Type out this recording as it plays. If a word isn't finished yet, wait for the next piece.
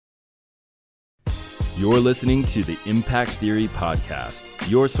You're listening to the Impact Theory Podcast,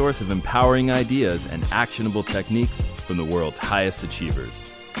 your source of empowering ideas and actionable techniques from the world's highest achievers.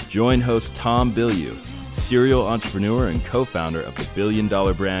 Join host Tom Bilyeu, serial entrepreneur and co-founder of the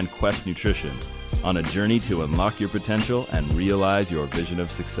billion-dollar brand Quest Nutrition, on a journey to unlock your potential and realize your vision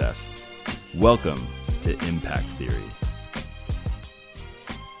of success. Welcome to Impact Theory.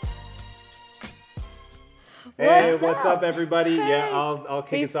 Hey, what's up, everybody? Hey. Yeah, I'll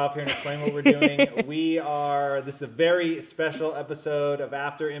kick us off here and explain what we're doing. This is a very special episode of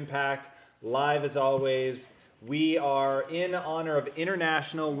After Impact, live as always. We are in honor of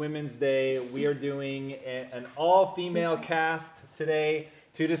International Women's Day. We are doing an all-female cast today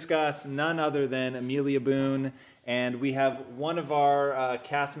to discuss none other than Amelia Boone. And we have one of our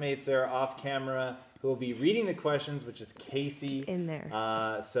castmates there off camera who will be reading the questions, which is Casey. In there.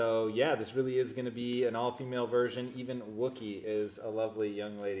 So yeah, this really is going to be an all-female version. Even Wookie is a lovely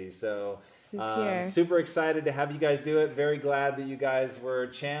young lady. So super excited to have you guys do it. Very glad that you guys were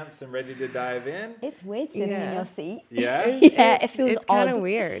champs and ready to dive in. It's weird sitting in your seat. Yeah? Yeah, it feels It's odd. kind of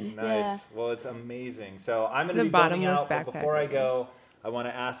weird. Nice. Yeah. Well, it's amazing. So I'm going to be bottomless bottoming out, but backpack. before I go, I want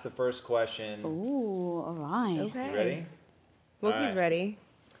to ask the first question. Ooh, all right. Okay. You ready? Wookie's All right. ready.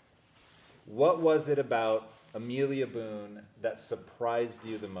 What was it about Amelia Boone that surprised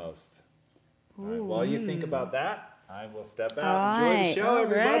you the most? All right, while you think about that, I will step out. All Enjoy the right. show, All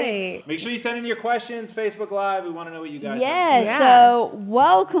everybody. right. Make sure you send in your questions. Facebook Live. We want to know what you guys Yeah, have to say. so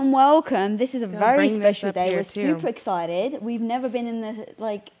welcome. This is a very bring this special up day. here, We're too. super excited. We've never been in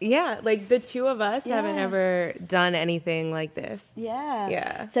the, Yeah, like the two of us haven't Yeah. ever done anything like this. yeah.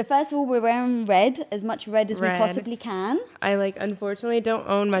 Yeah. So first of all, we're wearing red, as much red as we Red. possibly can. I unfortunately don't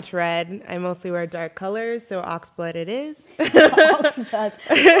own much red. I mostly wear dark colors, so oxblood it is. Oxford.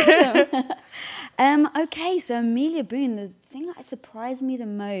 Okay, so Amelia Boone, the thing that surprised me the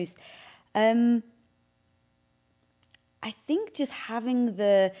most, I think just having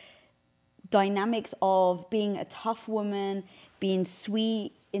the dynamics of being a tough woman, being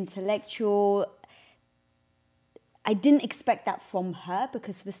sweet, intellectual. I didn't expect that from her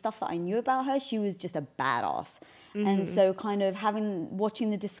because for the stuff that I knew about her, she was just a badass. And so kind of watching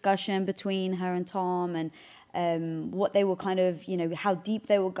the discussion between her and Tom and what they were kind of, how deep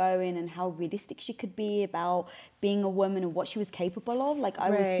they were going and how realistic she could be about being a woman and what she was capable of. I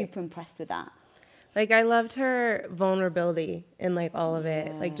was Right. super impressed with that. I loved her vulnerability in all of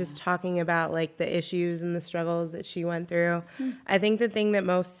it. Just talking about the issues and the struggles that she went through. I think the thing that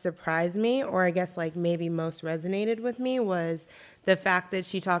most surprised me, or I guess maybe most resonated with me, was the fact that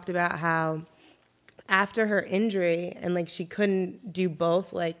she talked about how after her injury and she couldn't do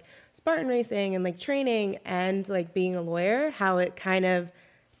both Spartan racing and training and being a lawyer, how it kind of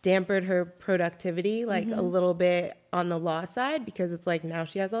dampened her productivity a little bit on the law side because it's now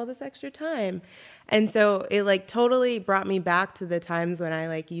she has all this extra time. And so it totally brought me back to the times when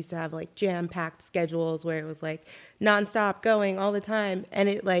I used to have jam-packed schedules where it was nonstop going all the time, and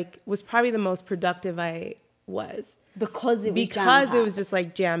it was probably the most productive I was. Because it was It was just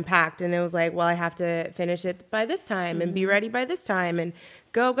jam-packed, and it was well, I have to finish it by this time and be ready by this time and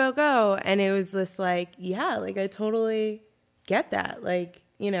go, and it was just I totally get that,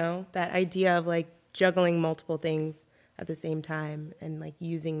 that idea of juggling multiple things at the same time and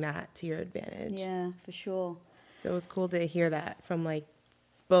using that to your advantage. Yeah, for sure. So it was cool to hear that from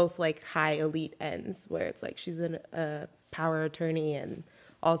both high elite ends where it's she's a power attorney and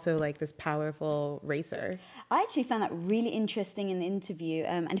also this powerful racer. I actually found that really interesting in the interview.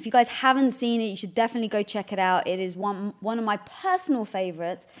 And if you guys haven't seen it, you should definitely go check it out. It is one of my personal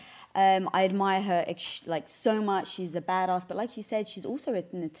favorites. I admire her so much. She's a badass. But like you said, she's also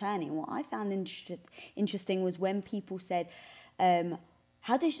an attorney. And what I found interesting was when people said,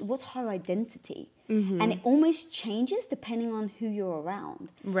 what's her identity? And it almost changes depending on who you're around.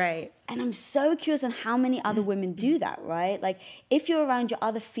 Right. And I'm so curious on how many other women do that, right? If you're around your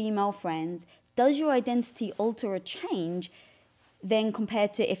other female friends, does your identity alter or change then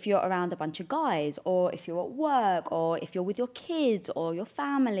compared to if you're around a bunch of guys, or if you're at work, or if you're with your kids or your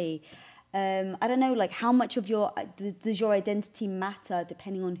family? I don't know, how much of does your identity matter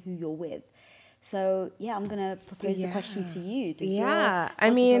depending on who you're with? So, yeah, I'm going to propose the question to you. Does your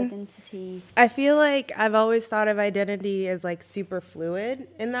identity... I feel I've always thought of identity as super fluid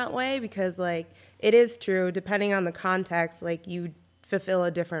in that way because it is true, depending on the context, you fulfill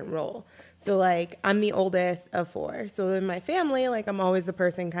a different role. So I'm the oldest of 4. So in my family, I'm always the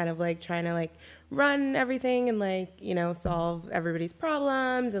person kind of trying to run everything and solve everybody's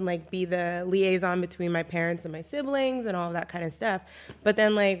problems and be the liaison between my parents and my siblings and all of that kind of stuff. But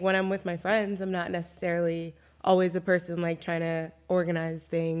then when I'm with my friends, I'm not necessarily always the person like trying to organize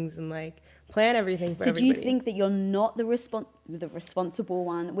things and like plan everything for So everybody. do you think that you're not the responsible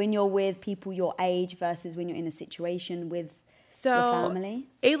one when you're with people your age versus when you're in a situation with your family?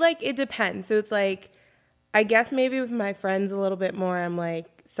 It depends. So it's like, I guess maybe with my friends a little bit more, I'm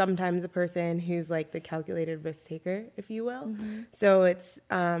like sometimes a person who's like the calculated risk taker, if you will. So it's,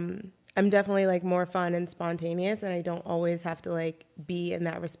 I'm definitely like more fun and spontaneous, and I don't always have to like be in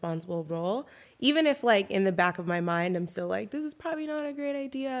that responsible role. Even if like in the back of my mind, I'm still like, this is probably not a great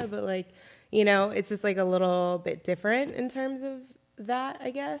idea, but like, you know, it's just like a little bit different in terms of that,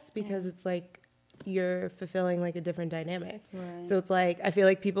 I guess, because it's like you're fulfilling like a different dynamic. Right. So it's like, I feel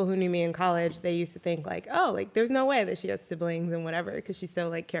like people who knew me in college, they used to think like, oh, like there's no way that she has siblings and whatever, because she's so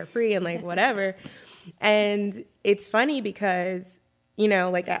like carefree and like whatever. And it's funny because, you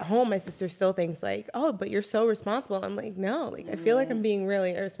know, like at home, my sister still thinks like, oh, but you're so responsible. I'm like, no, like I feel like I'm being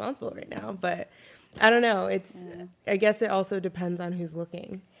really irresponsible right now, but I don't know. It's, I guess it also depends on who's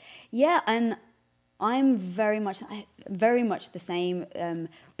looking. Yeah, and I'm very much the same.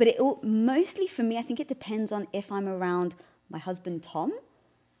 But mostly for me, I think it depends on if I'm around my husband, Tom,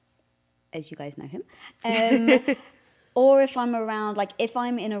 as you guys know him, or if I'm around, like if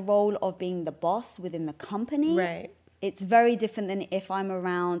I'm in a role of being the boss within the company. Right. It's very different than if I'm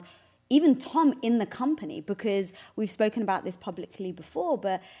around even Tom in the company, because we've spoken about this publicly before,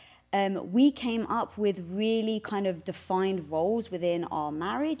 but we came up with really kind of defined roles within our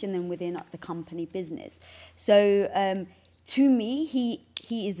marriage and then within the company business. So to me,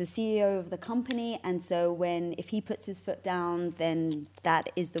 he is the CEO of the company, and so if he puts his foot down, then that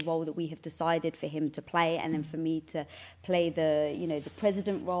is the role that we have decided for him to play, and then for me to play the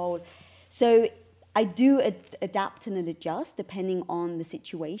president role. So I do adapt and adjust depending on the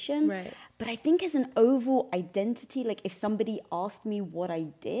situation. Right. But I think as an overall identity, like if somebody asked me what I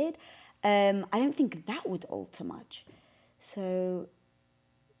did, I don't think that would alter much. So,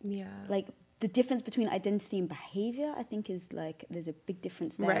 Yeah. like the difference between identity and behavior, I think is like, there's a big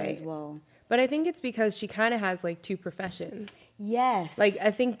difference there as well. But I think it's because she kind of has like two professions. Yes. Like,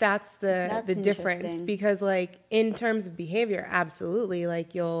 I think that's the difference, interesting. because like in terms of behavior, absolutely,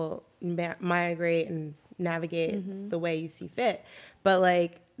 like you'll migrate and navigate the way you see fit. But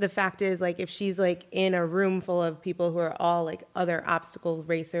like the fact is, like if she's like in a room full of people who are all like other obstacle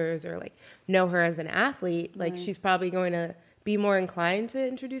racers or like know her as an athlete, like she's probably going to be more inclined to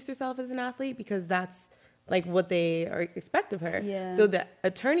introduce herself as an athlete because that's like what they expect of her. Yeah. So the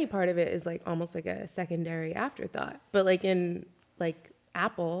attorney part of it is like almost like a secondary afterthought. But like in like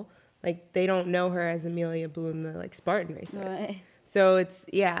Apple, like they don't know her as Amelia Boone, the like Spartan racer. Right. So it's,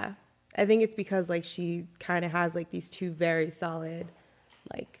 yeah, I think it's because like she kind of has like these two very solid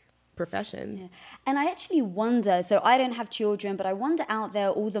like professions. Yeah. And I actually wonder, so I don't have children, but I wonder out there,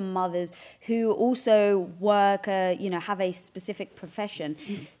 all the mothers who also work, have a specific profession.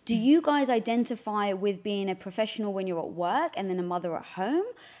 Do you guys identify with being a professional when you're at work and then a mother at home?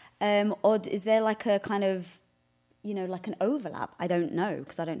 Or is there like a kind of, like an overlap? I don't know,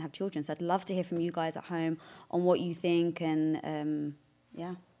 because I don't have children. So I'd love to hear from you guys at home on what you think and,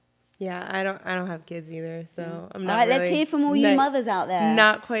 yeah. Yeah, I don't have kids either, so I'm not. All right, really, let's hear from all you mothers out there.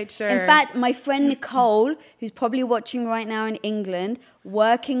 Not quite sure. In fact, my friend Nicole, who's probably watching right now in England,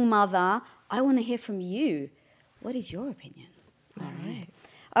 working mother, I want to hear from you. What is your opinion?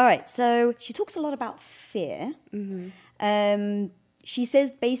 All right. So she talks a lot about fear. Mm-hmm. She says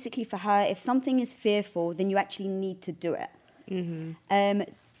basically for her, if something is fearful, then you actually need to do it. Mm-hmm.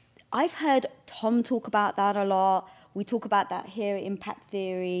 I've heard Tom talk about that a lot. We talk about that here at Impact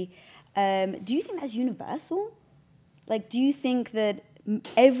Theory. Do you think that's universal? Like, do you think that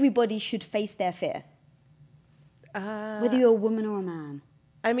everybody should face their fear? Whether you're a woman or a man?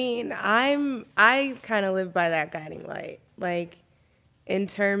 I mean, I kind of live by that guiding light. Like, in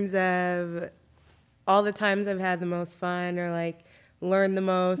terms of all the times I've had the most fun or like learned the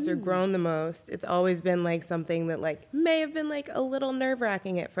most or grown the most, it's always been like something that like may have been like a little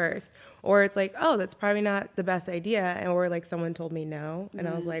nerve-wracking at first, or it's like, oh, that's probably not the best idea, or like someone told me no and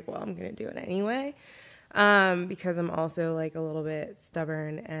I was like, well, I'm gonna do it anyway, because I'm also like a little bit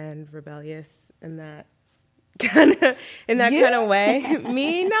stubborn and rebellious in that kind of way.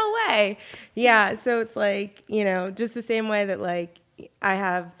 Me, no way. Yeah, so it's like, just the same way that like I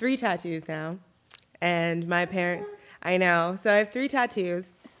have 3 tattoos now, and my parents, I know. So I have 3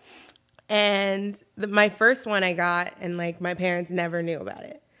 tattoos, and my first one I got, and like my parents never knew about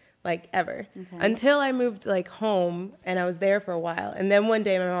it, like ever, until I moved like home, and I was there for a while, and then one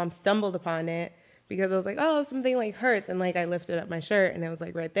day my mom stumbled upon it because I was like, oh, something like hurts, and like I lifted up my shirt, and it was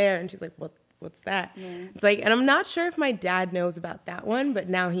like right there, and she's like, what's that? Yeah. It's like, and I'm not sure if my dad knows about that one, but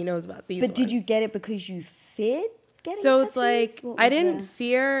now he knows about these. But ones. Did you get it because you feared getting So tattoos? it's like, What I was didn't the-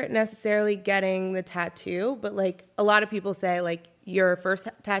 fear necessarily getting the tattoo, but like a lot of people say like your first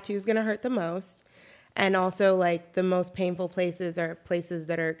tattoo is going to hurt the most. And also like the most painful places are places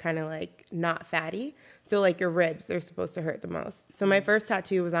that are kind of like not fatty. So like your ribs are supposed to hurt the most. So my first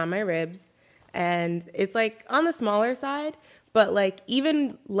tattoo was on my ribs, and it's like on the smaller side, but like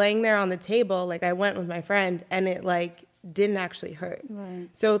even laying there on the table, like I went with my friend and it like didn't actually hurt. Right.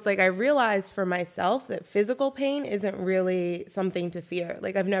 So it's like I realized for myself that physical pain isn't really something to fear.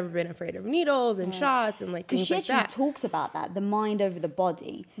 Like I've never been afraid of needles and shots and like Because things she like actually that. talks about that, the mind over the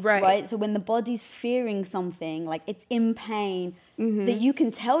body. Right. So when the body's fearing something, like it's in pain, Mm-hmm. that you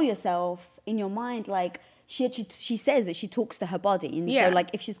can tell yourself in your mind, like she says that she talks to her body. And Yeah. so like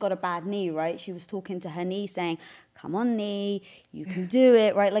if she's got a bad knee, right, she was talking to her knee saying, come on knee, you can do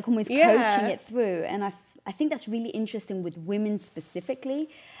it, right? Like almost Yeah. coaching it through. And I think that's really interesting with women specifically.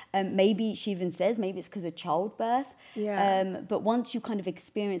 Maybe she even says, maybe it's because of childbirth. Yeah. But once you kind of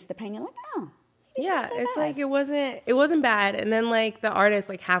experience the pain, you're like, oh, maybe Yeah, not so it's bad. like it wasn't bad. And then like the artist,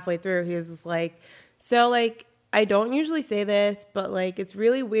 like halfway through, he was just like, so like I don't usually say this, but like it's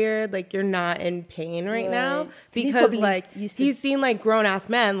really weird. Like you're not in pain right now, Right. 'Cause he's because probably like used to- he's seen like grown ass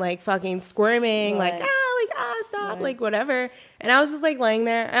men like fucking squirming, Right. like stop, Right. like whatever. And I was just like laying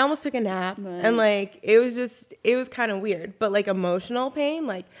there. I almost took a nap, Right. and like it was kind of weird. But like emotional pain,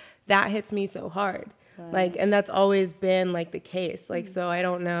 like that hits me so hard. Like, and that's always been like the case. Like, so I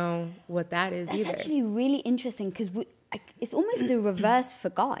don't know what that is That's either. actually really interesting because it's almost the reverse for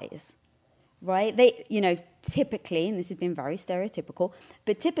guys, right? They, typically, and this has been very stereotypical,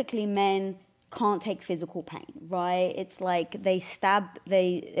 but typically men can't take physical pain, right? It's like they stub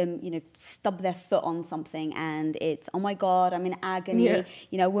their foot on something and it's, oh my God, I'm in agony.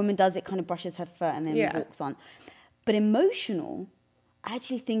 Yeah. A woman does it, kind of brushes her foot and then Yeah. walks on. But emotional, I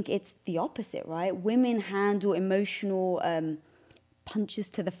actually think it's the opposite, right? Women handle emotional punches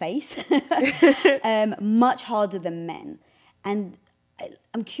to the face much harder than men. And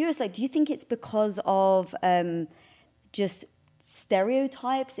I'm curious, like, do you think it's because of just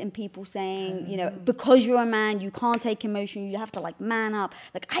stereotypes and people saying, because you're a man, you can't take emotion, you have to like man up?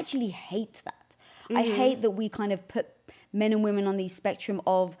 Like, I actually hate that. I hate that we kind of put men and women on the spectrum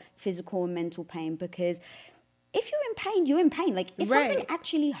of physical and mental pain, because if you're in pain, you're in pain. Like, if something Right.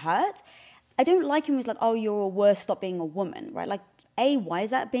 actually hurts, I don't like him. It's like, oh, you're worse, stop being a woman, right? Like, why is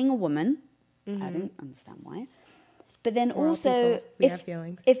that being a woman? I don't understand why. But then We're all also, people. We have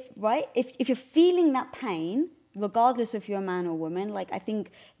feelings. if you're feeling that pain, regardless if you're a man or a woman, like, I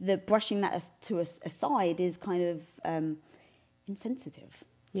think that brushing that aside is kind of insensitive.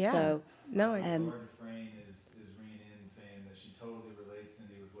 Yeah. So, No, I Lauren Dufresne is ringing in saying that she totally relates,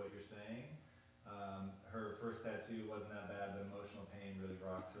 Cindy, with what you're saying. Her first tattoo wasn't that bad, but emotional pain really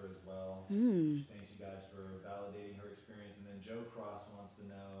rocks her as well. She thanks you guys for validating her experience. And then Joe Cross wants to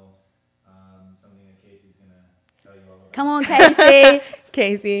know something that Casey's going to tell you all about. come on, Casey.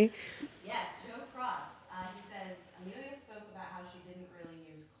 Casey. Yes, Joe Cross. He says, Amelia spoke about how she didn't really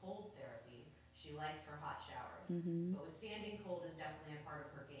use cold therapy. She likes her hot showers. But withstanding cold is definitely a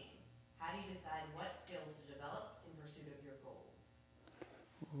part of her game. How do you decide what skills to develop in pursuit of your goals?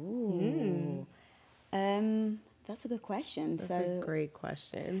 Ooh. That's a good question. That's so a great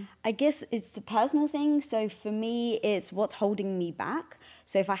question. I guess it's a personal thing. So for me, it's what's holding me back.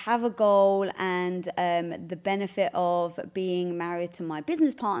 So if I have a goal and the benefit of being married to my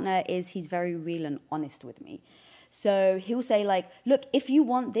business partner is he's very real and honest with me. So he'll say like, look, if you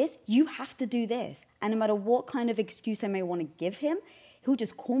want this, you have to do this. And no matter what kind of excuse I may want to give him, he'll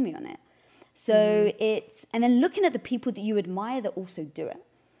just call me on it. So and then looking at the people that you admire that also do it.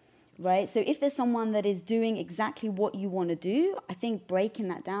 Right? So if there's someone that is doing exactly what you want to do, I think breaking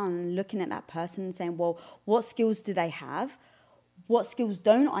that down and looking at that person and saying, well, what skills do they have? What skills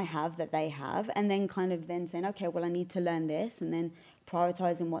don't I have that they have? And then kind of then saying, okay, well, I need to learn this, and then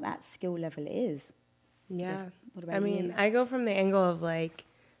prioritizing what that skill level is. Yeah. What about I mean, you? I go from the angle of like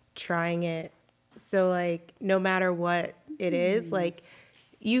trying it. So like no matter what it is, like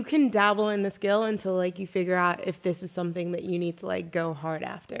you can dabble in the skill until like you figure out if this is something that you need to like go hard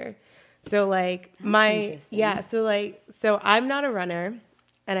after. So like interesting. so I'm not a runner,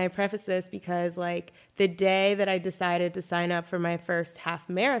 and I preface this because like the day that I decided to sign up for my first half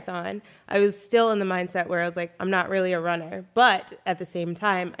marathon, I was still in the mindset where I was like, I'm not really a runner, but at the same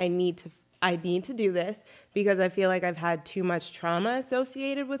time, I need to do this because I feel like I've had too much trauma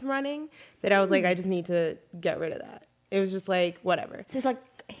associated with running that I was like, I just need to get rid of that. It was just like, whatever. So it's like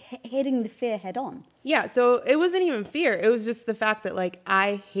hitting the fear head on. Yeah, so it wasn't even fear. It was just the fact that like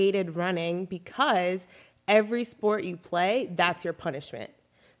I hated running because every sport you play, that's your punishment.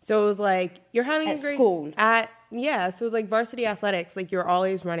 So it was like, you're having At a great school. So it was like varsity athletics. Like you're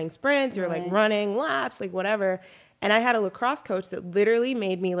always running sprints, you're like running laps, like whatever. And I had a lacrosse coach that literally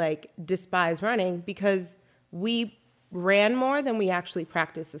made me like despise running because we ran more than we actually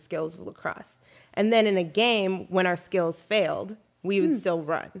practiced the skills of lacrosse. And then in a game, when our skills failed, we would still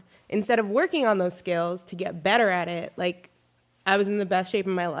run. Instead of working on those skills to get better at it, like I was in the best shape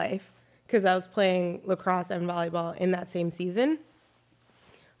of my life because I was playing lacrosse and volleyball in that same season.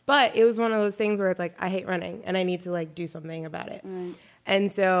 But it was one of those things where it's like, I hate running and I need to like do something about it. Right.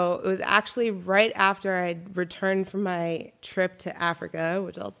 And so it was actually right after I'd returned from my trip to Africa,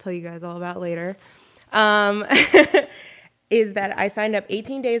 which I'll tell you guys all about later, is that I signed up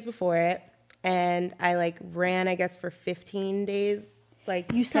 18 days before it. And I like ran, I guess, for 15 days.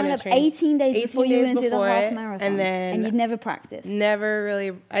 Like you signed up 18 days before you went to the half marathon, and you'd never practiced. Never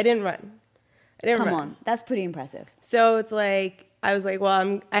really. I didn't run. Come on, that's pretty impressive. So it's like I was like,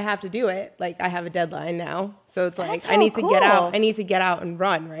 well, I have to do it. Like I have a deadline now, so it's like I need to get out. I need to get out and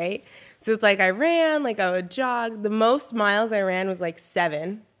run, right? So it's like I ran, like I would jog. The most miles I ran was like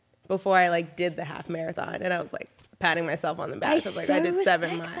 7 before I like did the half marathon, and I was like patting myself on the back. I was like, I did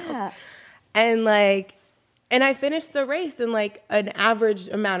 7 miles. That. And like, and I finished the race in like an average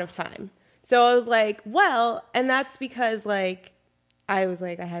amount of time. So I was like, well, and that's because like, I was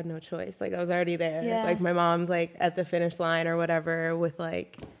like, I had no choice. Like I was already there. Yeah. Like my mom's like at the finish line or whatever with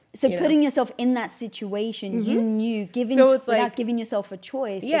like. So putting yourself in that situation, you knew without giving yourself a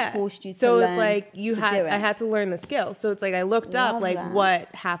choice, it forced you to learn. So it's like I had to learn the skill. So it's like I looked up like what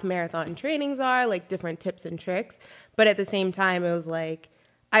half marathon trainings are, like different tips and tricks. But at the same time, it was like,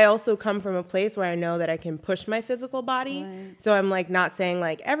 I also come from a place where I know that I can push my physical body. Right. So I'm like not saying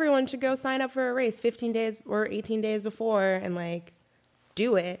like everyone should go sign up for a race 15 days or 18 days before and like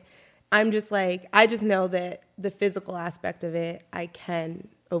do it. I'm just like, I just know that the physical aspect of it I can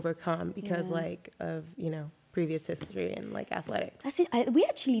overcome because like of, previous history and like athletics. That's it. We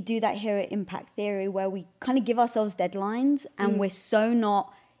actually do that here at Impact Theory where we kind of give ourselves deadlines and we're so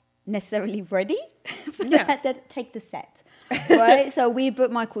not necessarily ready for that take the set. Right, so we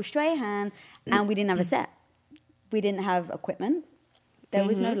booked Michael Strahan, and we didn't have a set. We didn't have equipment. There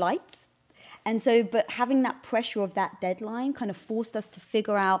was no lights, and so. But having that pressure of that deadline kind of forced us to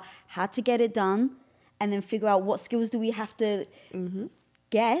figure out how to get it done, and then figure out what skills do we have to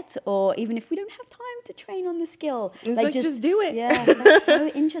get, or even if we don't have time to train on the skill, it's like just do it. Yeah, that's so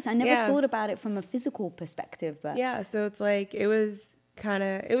interesting. I never thought about it from a physical perspective, but so it's like it was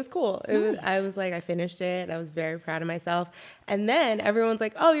cool. I was like, I finished it. I was very proud of myself. And then everyone's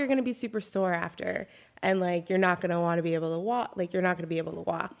like, oh, you're going to be super sore after. And like, you're not going to want to be able to walk. Like, you're not going to be able to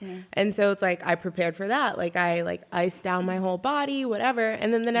walk. Yeah. And so it's like, I prepared for that. Like I iced down my whole body, whatever.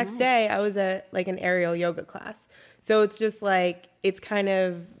 And then the next day I was at like an aerial yoga class. So it's just like, it's kind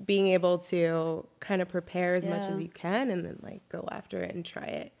of being able to kind of prepare as much as you can and then like go after it and try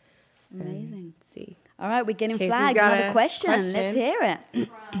it. Amazing. See. All right, we're getting flagged. Another question. Let's hear it.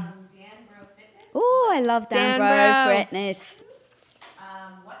 From Dan Bro Fitness. Oh, I love Dan Bro Fitness.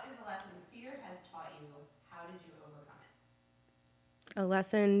 What is a lesson fear has taught you? How did you overcome it? A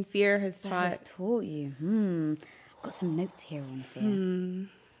lesson fear has taught you. Got some notes here on fear.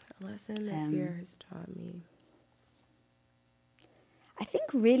 A lesson that fear has taught me. I think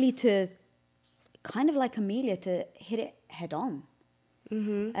really to, kind of like Amelia, to hit it head on.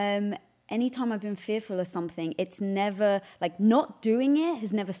 Anytime I've been fearful of something, it's never, like not doing it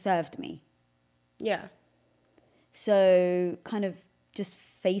has never served me. Yeah. So kind of just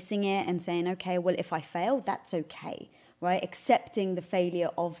facing it and saying, okay, well, if I fail, that's okay, right? Accepting the failure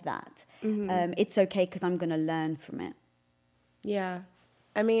of that. It's okay because I'm going to learn from it. Yeah.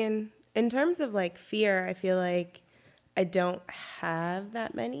 I mean, in terms of like fear, I feel like I don't have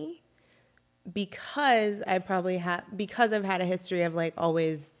that many. Because I've had a history of like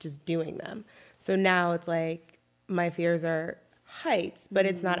always just doing them. So now it's like my fears are heights, but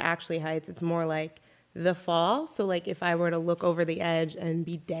it's not actually heights. It's more like the fall. So like if I were to look over the edge and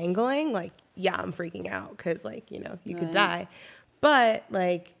be dangling, like, I'm freaking out because like, you could die. But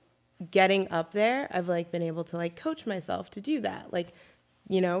like getting up there, I've like been able to like coach myself to do that. Like,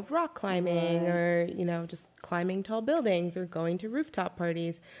 rock climbing or, just climbing tall buildings or going to rooftop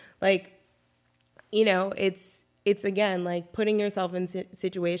parties. Like, it's again, like putting yourself in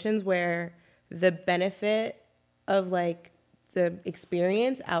situations where the benefit of like the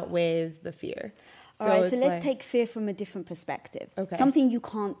experience outweighs the fear. All right, so let's take fear from a different perspective. Okay. Something you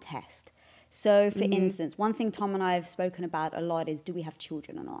can't test. So for instance, one thing Tom and I have spoken about a lot is, do we have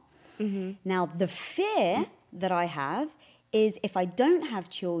children or not? Now, the fear that I have is if I don't have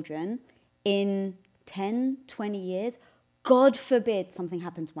children in 10, 20 years, God forbid something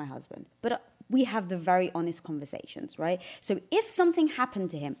happened to my husband. But we have the very honest conversations, right? So if something happened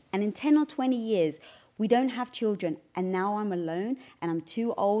to him and in 10 or 20 years, we don't have children and now I'm alone and I'm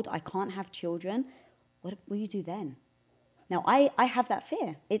too old, I can't have children, what do you do then? Now, I have that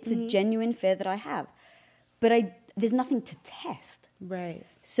fear. It's a genuine fear that I have. But there's nothing to test. Right.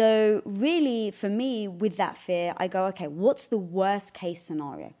 So really, for me, with that fear, I go, okay, what's the worst case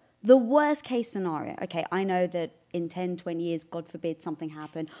scenario? The worst case scenario. Okay, I know that in 10, 20 years, God forbid something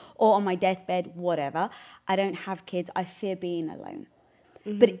happened, or on my deathbed, whatever, I don't have kids, I fear being alone.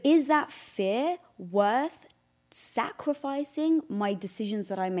 But is that fear worth sacrificing my decisions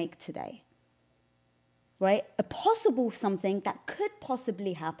that I make today? Right? A possible something that could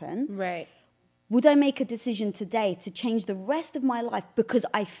possibly happen. Right. Would I make a decision today to change the rest of my life because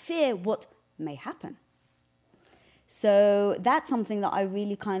I fear what may happen? So that's something that I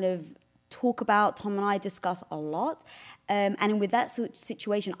really kind of talk about. Tom and I discuss a lot. And with that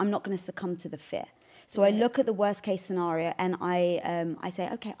situation, I'm not going to succumb to the fear. So I look at the worst case scenario and I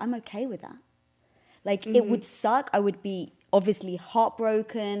say, okay, I'm okay with that. Like, it would suck. I would be obviously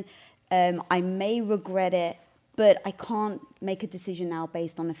heartbroken. I may regret it, but I can't make a decision now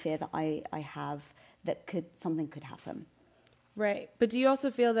based on a fear that I have that something could happen. Right. But do you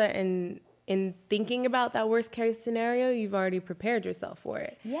also feel that in thinking about that worst case scenario, you've already prepared yourself for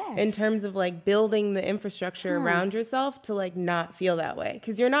it? Yes. In terms of like building the infrastructure around yourself to like not feel that way.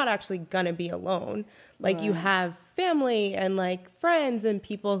 Because you're not actually going to be alone. Like you have family and like friends and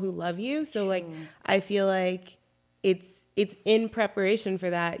people who love you. So like I feel like it's in preparation for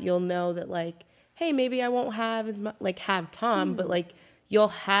that. You'll know that like, hey, maybe I won't have as much, like have Tom, but like you'll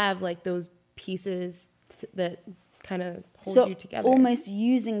have like those pieces that kind of hold you together. Almost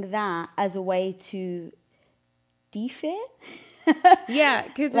using that as a way to de-fear. Yeah,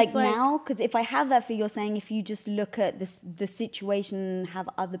 because like now, because if I have that fear, you're saying if you just look at the situation and have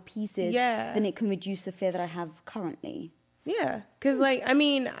other pieces, then it can reduce the fear that I have currently. Yeah, because like, I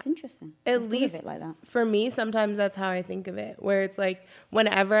mean, It's interesting. At least it like that. For me, sometimes that's how I think of it, where it's like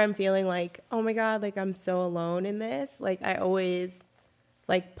whenever I'm feeling like, oh my God, like I'm so alone in this, like I always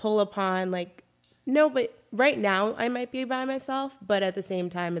like pull upon like, no, but right now I might be by myself, but at the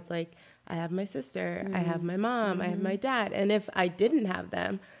same time, it's like I have my sister, I have my mom, I have my dad. And if I didn't have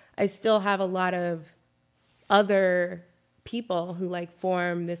them, I still have a lot of other people who like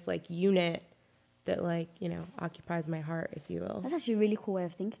form this like unit that like, you know, occupies my heart, if you will. That's actually a really cool way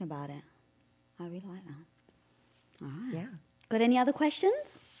of thinking about it. I really like that. All right. Yeah. Got any other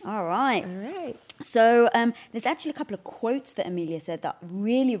questions? All right. All right. So there's actually a couple of quotes that Amelia said that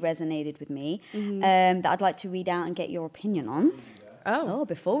really resonated with me that I'd like to read out and get your opinion on. Oh,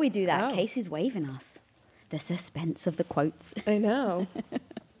 before we do that, Casey's waving us. The suspense of the quotes. I know.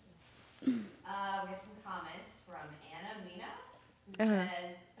 We have some comments from Anna Mina, who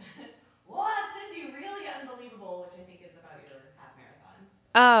says, "Wow, Cindy, really unbelievable," which I think is about your half marathon.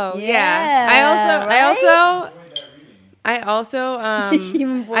 Oh Yeah, I also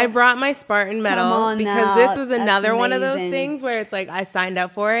I brought my Spartan medal on because now. this was That's another one of those amazing. things where it's like I signed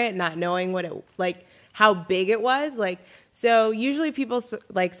up for it not knowing what it like how big it was. Like, so usually people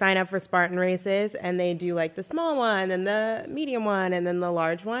like sign up for Spartan races and they do like the small one and the medium one and then the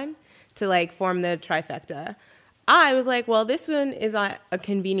large one to like form the trifecta. I was like, well, this one is a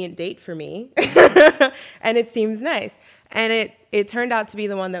convenient date for me and it seems nice. And it turned out to be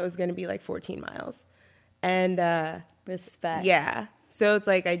the one that was going to be like 14 miles. And Respect. yeah. So it's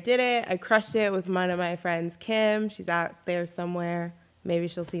like I did it. I crushed it with one of my friends, Kim. She's out there somewhere. Maybe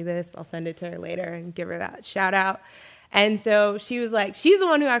she'll see this. I'll send it to her later and give her that shout out. And so she was like, she's the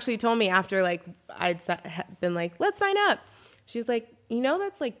one who actually told me after like I'd been like, let's sign up. She was like, you know,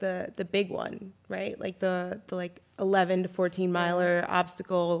 that's like the big one, right? Like the like 11 to 14 miler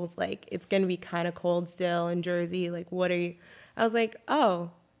obstacles. Like it's going to be kind of cold still in Jersey. Like, what are you? I was like,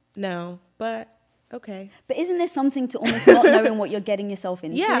 oh, no, but okay. But isn't there something to almost not knowing what you're getting yourself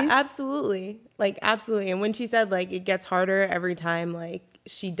into? Yeah, absolutely. Like, absolutely. And when she said, like, it gets harder every time, like,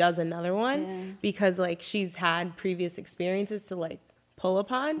 she does another one because, like, she's had previous experiences to, like, pull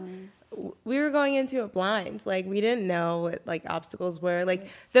upon. We were going into it blind. Like, we didn't know what, like, obstacles were. Like,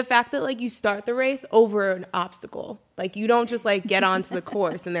 the fact that, like, you start the race over an obstacle. Like, you don't just, like, get onto the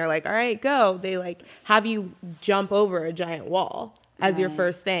course and they're like, all right, go. They, like, have you jump over a giant wall as your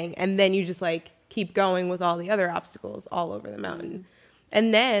first thing. And then you just, like, keep going with all the other obstacles all over the mountain.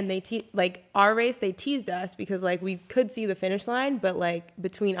 And then they like our race, they teased us because like we could see the finish line, but like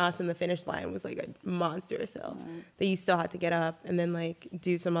between us and the finish line was like a monstrous hill that you still had to get up and then like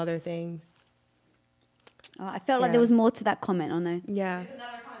do some other things. I felt like there was more to that comment, or no? Yeah. There's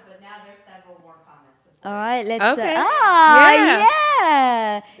another comment, but now there's several more comments. So All right, let's. Okay.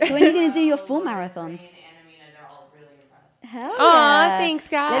 Yeah. So when are you going to do your full marathon? Rain and Amina, they're all really impressed. Hell Aw, yeah. thanks,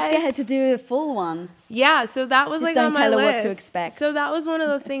 guys. Let's get her to do a full one. Yeah, so that was Just like don't on my tell her what list. to expect. So that was one of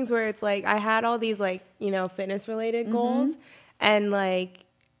those things where it's like I had all these like, fitness related goals, and like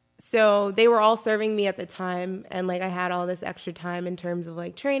so they were all serving me at the time, and like I had all this extra time in terms of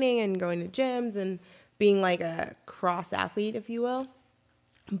like training and going to gyms and being like a cross athlete, if you will.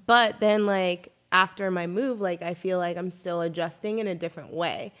 But then like after my move, like I feel like I'm still adjusting in a different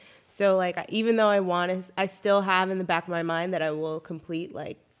way. So like even though I still have in the back of my mind that I will complete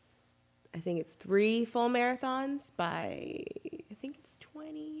like I think it's 3 full marathons by, I think it's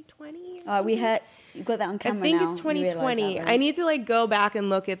 2020. We heard you got that on I camera think now. it's You realize 2020. that, right? I need to like go back and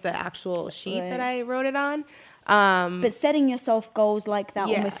look at the actual sheet that Right. I wrote it on. But setting yourself goals like that,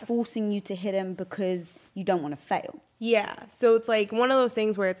 Yeah. almost forcing you to hit them because you don't want to fail. Yeah. So it's like one of those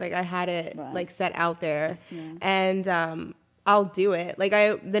things where it's like I had it Right. like set out there, and I'll do it. Like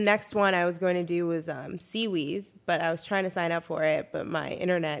the next one I was going to do was Seawees, but I was trying to sign up for it, but my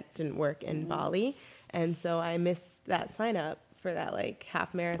internet didn't work in Bali, and so I missed that sign up for that like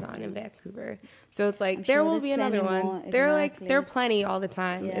half marathon in Vancouver. So it's like I'm there sure will there's be another plenty one. more, There are exactly. plenty all the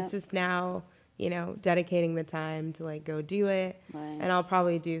time. Yeah. It's just now, dedicating the time to like go do it. Right. And I'll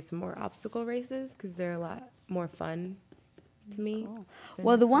probably do some more obstacle races because they're a lot more fun to me. than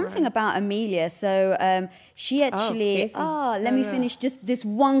Well, the just one run. thing about Amelia, so she actually, Casey. let me No. finish just this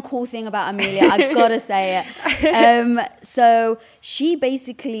one cool thing about Amelia. I gotta say it. So she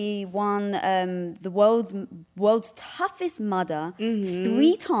basically won the world's toughest mudder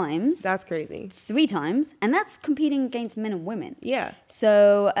 3 times. That's crazy. 3 times, and that's competing against men and women. Yeah.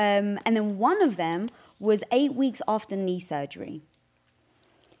 So, and then one of them was 8 weeks after knee surgery.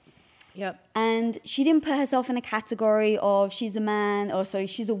 Yep. And she didn't put herself in a category of she's a man or so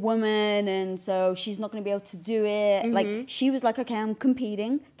she's a woman and so she's not going to be able to do it. Like she was like, okay, I'm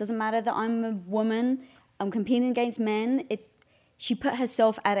competing. Doesn't matter that I'm a woman. I'm competing against men. She put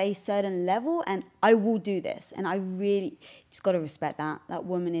herself at a certain level and I will do this. And I really just got to respect that. That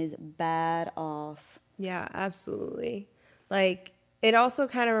woman is badass. Yeah, absolutely. Like, it also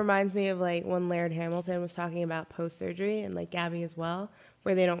kind of reminds me of like when Laird Hamilton was talking about post-surgery and like Gabby as well,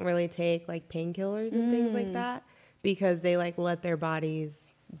 where they don't really take like painkillers and things like that because they like let their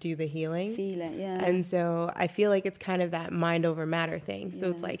bodies do the healing. Feel it, yeah. And so I feel like it's kind of that mind over matter thing.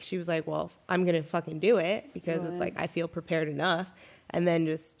 So it's like she was like, well, I'm going to fucking do it because it's like I feel prepared enough, and then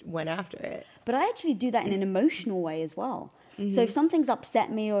just went after it. But I actually do that in an emotional way as well. So if something's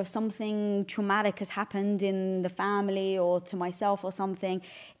upset me or if something traumatic has happened in the family or to myself or something,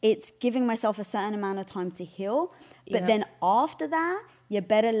 it's giving myself a certain amount of time to heal. But then after that, you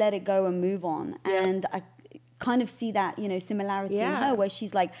better let it go and move on. And I kind of see that, similarity in her where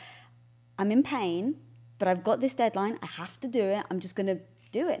she's like, I'm in pain, but I've got this deadline. I have to do it. I'm just going to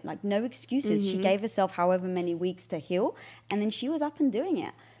do it. Like, no excuses. She gave herself however many weeks to heal, and then she was up and doing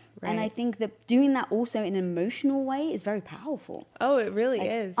it. And I think that doing that also in an emotional way is very powerful. Oh, it really Like,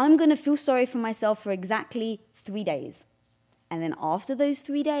 is. I'm going to feel sorry for myself for exactly 3 days. And then after those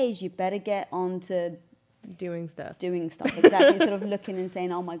 3 days, you better get on to Doing stuff. doing stuff. Exactly. Instead of looking and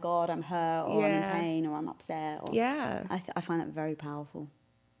saying, oh my God, I'm hurt or I'm in Yeah. pain or I'm upset. Or, Yeah. I find that very powerful.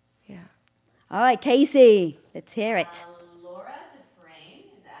 Yeah. All right, Casey, let's hear it. Laura Dufresne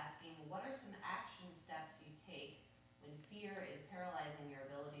is asking, what are some action steps you take when fear is paralyzing your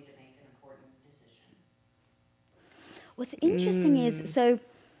ability to make an important decision? What's interesting is, so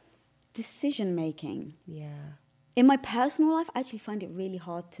decision making. Yeah. In my personal life, I actually find it really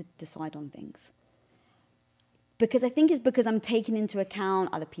hard to decide on things. Because I think it's because I'm taking into account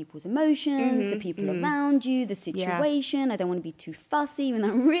other people's emotions, the people around you, the situation. I don't want to be too fussy, even though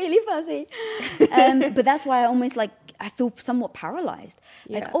I'm really fussy. But that's why I feel somewhat paralyzed.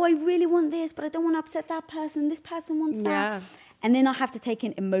 Like, Yeah. oh, I really want this, but I don't want to upset that person. This person wants that. Yeah. And then I have to take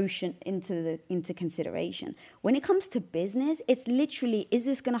an emotion into consideration. When it comes to business, it's literally, is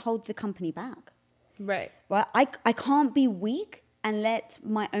this going to hold the company back? Right. Right? I can't be weak and let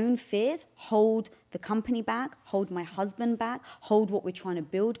my own fears hold the company back, hold my husband back, hold what we're trying to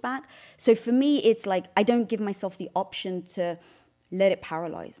build back. So for me, it's like I don't give myself the option to let it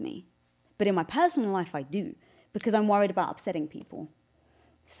paralyze me. But in my personal life, I do, because I'm worried about upsetting people.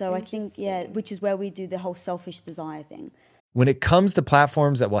 So I think, which is where we do the whole selfish desire thing. When it comes to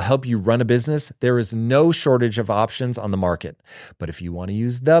platforms that will help you run a business, there is no shortage of options on the market. But if you want to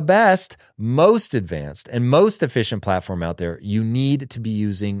use the best, most advanced, and most efficient platform out there, you need to be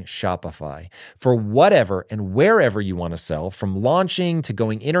using Shopify. For whatever and wherever you want to sell, from launching to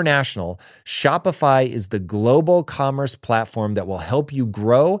going international, Shopify is the global commerce platform that will help you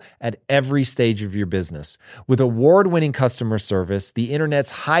grow at every stage of your business. With award-winning customer service, the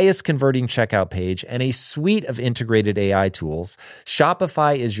internet's highest converting checkout page, and a suite of integrated AI tools,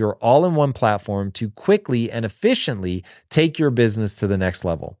 Shopify is your all-in-one platform to quickly and efficiently take your business to the next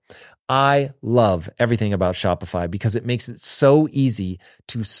level. I love everything about Shopify because it makes it so easy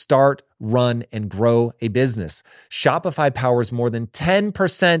to start, run, and grow a business. Shopify powers more than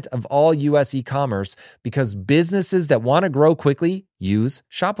 10% of all US e-commerce because businesses that want to grow quickly use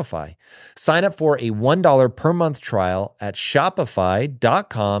Shopify. Sign up for a $1 per month trial at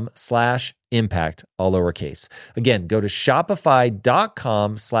shopify.com/impact, all lowercase. Again, go to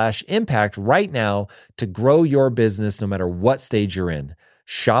shopify.com/impact right now to grow your business no matter what stage you're in.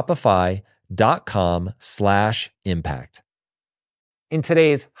 Shopify.com/impact. In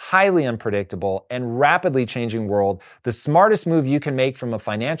today's highly unpredictable and rapidly changing world, the smartest move you can make from a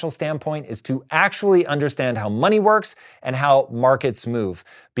financial standpoint is to actually understand how money works and how markets move.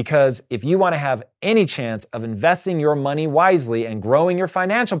 Because if you want to have any chance of investing your money wisely and growing your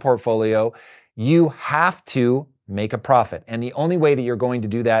financial portfolio, you have to make a profit. And the only way that you're going to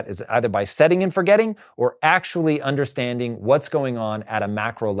do that is either by setting and forgetting or actually understanding what's going on at a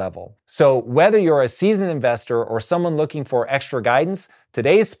macro level. So whether you're a seasoned investor or someone looking for extra guidance,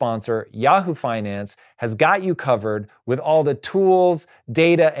 today's sponsor, Yahoo Finance, has got you covered with all the tools,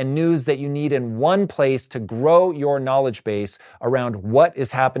 data, and news that you need in one place to grow your knowledge base around what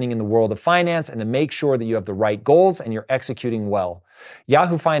is happening in the world of finance and to make sure that you have the right goals and you're executing well.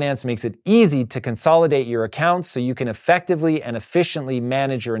 Yahoo Finance makes it easy to consolidate your accounts so you can effectively and efficiently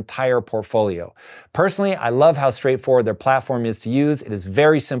manage your entire portfolio. Personally, I love how straightforward their platform is to use. It is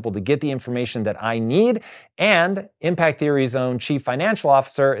very simple to get the information that I need, and Impact Theory's own Chief Financial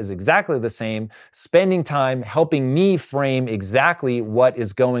Officer is exactly the same, spending time helping me frame exactly what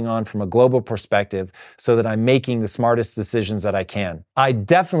is going on from a global perspective so that I'm making the smartest decisions that I can. I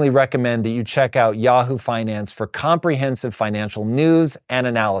definitely recommend that you check out Yahoo Finance for comprehensive financial news and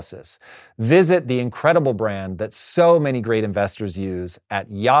analysis. Visit the incredible brand that so many great investors use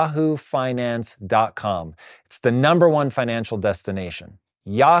at yahoofinance.com. It's the #1 financial destination.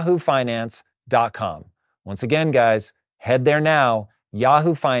 yahoofinance.com. Once again, guys, head there now,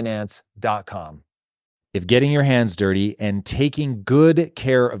 yahoofinance.com. If getting your hands dirty and taking good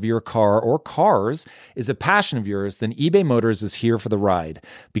care of your car or cars is a passion of yours, then eBay Motors is here for the ride.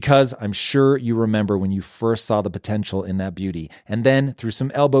 Because I'm sure you remember when you first saw the potential in that beauty. And then through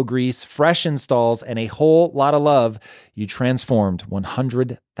some elbow grease, fresh installs, and a whole lot of love, you transformed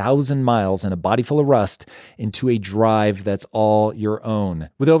 100,000 miles and a body full of rust into a drive that's all your own.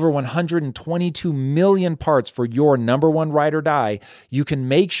 With over 122 million parts for your #1 ride or die, you can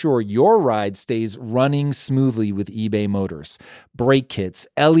make sure your ride stays running smoothly with eBay Motors. Brake kits,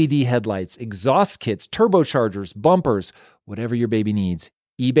 LED headlights, exhaust kits, turbochargers, bumpers, whatever your baby needs,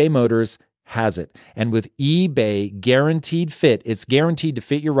 eBay Motors has it. And with eBay Guaranteed Fit, it's guaranteed to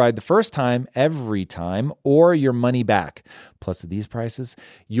fit your ride the first time, every time, or your money back. Plus, at these prices,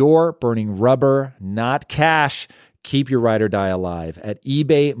 you're burning rubber, not cash. Keep your ride or die alive at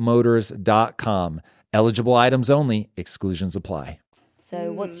ebaymotors.com. Eligible items only. Exclusions apply.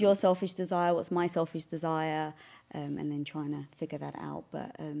 So what's your selfish desire? What's my selfish desire? And then trying to figure that out.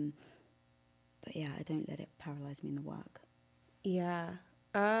 But yeah, I don't let it paralyze me in the work. Yeah.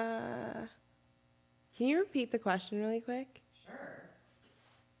 Can you repeat the question really quick? Sure.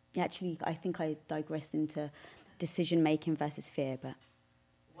 Actually, I think I digressed into decision-making versus fear, but...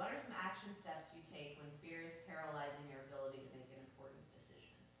 What are some action steps you take when fear is paralyzing your ability to make an important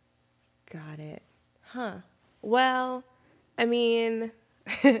decision? Got it. Huh. Well, I mean,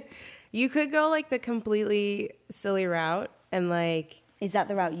 you could go like the completely silly route and like... Is that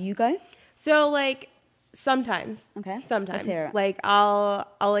the route you go? So like sometimes. Okay. Sometimes. Let's hear it. Like I'll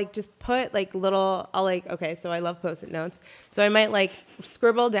like just put like little, I'll like, okay, so I love Post-it notes. So I might like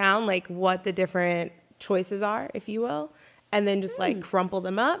scribble down like what the different choices are, if you will, and then just like crumple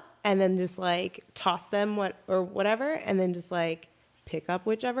them up and then just like toss them whatever, and then just like pick up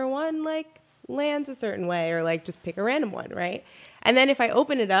whichever one like lands a certain way, or like just pick a random one, right? And then if I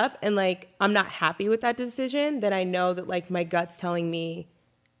open it up and like I'm not happy with that decision, then I know that like my gut's telling me,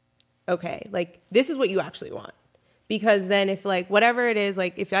 okay, like this is what you actually want. Because then if like whatever it is,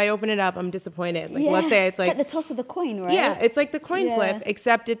 like if I open it up, I'm disappointed. Like let's say it's like the toss of the coin, right? Yeah, it's like the coin flip,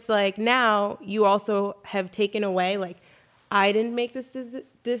 except it's like now you also have taken away like I didn't make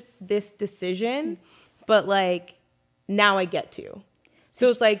this decision, but like now I get to. So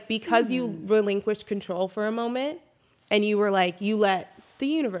it's like because you relinquished control for a moment and you were like, you let the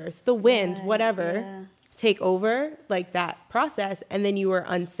universe, the wind, whatever, take over like that process, and then you were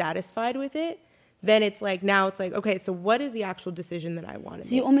unsatisfied with it, then it's like, now it's like, okay, so what is the actual decision that I want to make?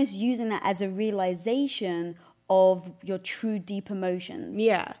 So you're almost using that as a realization of your true deep emotions.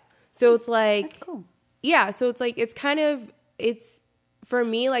 Yeah. So it's like, That's cool. Yeah. So it's like, it's kind of, it's for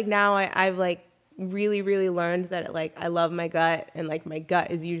me, like now I've like really, really learned that like I love my gut, and like my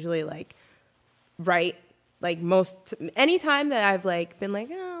gut is usually like right. Like anytime that I've like been like,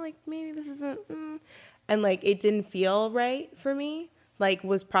 oh, like maybe this isn't, and like it didn't feel right for me, like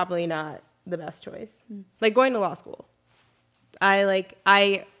was probably not the best choice. Like going to law school.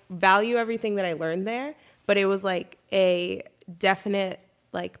 I value everything that I learned there, but it was like a definite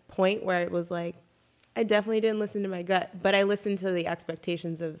like point where it was like, I definitely didn't listen to my gut, but I listened to the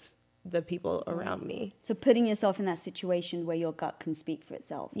expectations of the people around me. So putting yourself in that situation where your gut can speak for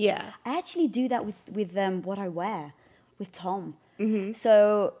itself. Yeah. I actually do that with what I wear with Tom. Mm-hmm.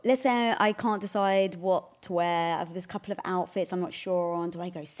 So let's say I can't decide what to wear. There's a couple of outfits I'm not sure on. Do I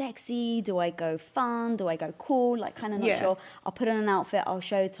go sexy? Do I go fun? Do I go cool? Like kind of not sure. I'll put on an outfit. I'll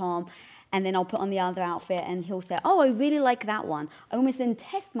show Tom. And then I'll put on the other outfit and he'll say, oh, I really like that one. I almost then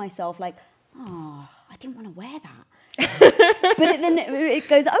test myself like, oh, I didn't want to wear that. But then it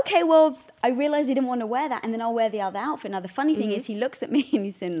goes, okay, well, I realized he didn't want to wear that, and then I'll wear the other outfit. Now, the funny thing is he looks at me, and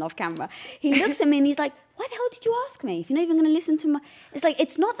he's in off camera. He looks at me and he's like, why the hell did you ask me if you're not even going to listen to my... It's like,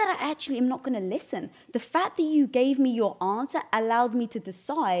 it's not that I actually am not going to listen. The fact that you gave me your answer allowed me to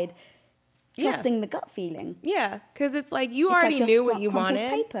decide trusting the gut feeling. Yeah, because it's like you already knew what you wanted.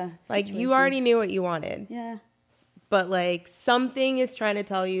 Paper like you already knew what you wanted. Yeah. But like something is trying to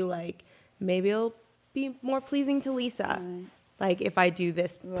tell you like maybe it'll be more pleasing to Lisa. Right. Like if I do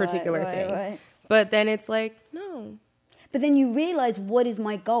this particular thing. Right. But then it's like, no. But then you realize, what is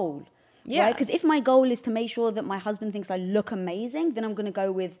my goal? Yeah. Right? Because if my goal is to make sure that my husband thinks I look amazing, then I'm going to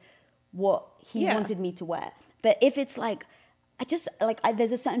go with what he wanted me to wear. But if it's like,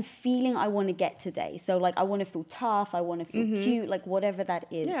 there's a certain feeling I want to get today. So like I want to feel tough, I want to feel cute, like whatever that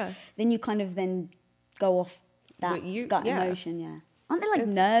is. Yeah. Then you kind of then go off that gut emotion, Aren't there like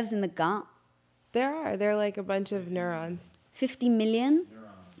nerves in the gut? There are. They're like a bunch of neurons. 50 million?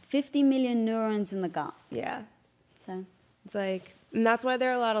 50 million neurons in the gut. Yeah. So it's like, and that's why there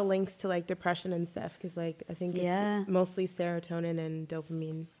are a lot of links to like depression and stuff, because like I think it's mostly serotonin and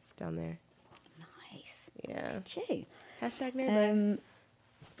dopamine down there. Nice. Yeah. Gee. Hashtag nerd life.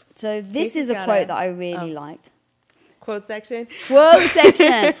 So this is a quote that I really liked. Quote section? Quote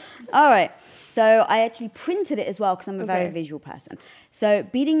section. All right. So I actually printed it as well because I'm a very visual person. So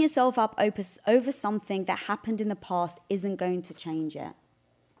beating yourself up over something that happened in the past isn't going to change it.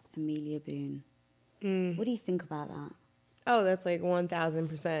 Amelia Boone. What do you think about that? Oh, that's like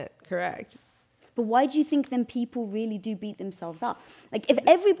 1,000% correct. But why do you think then people really do beat themselves up? Like if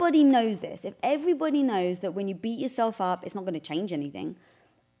everybody knows this, if everybody knows that when you beat yourself up, it's not going to change anything,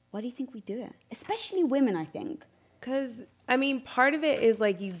 why do you think we do it? Especially women, I think. Because, I mean, part of it is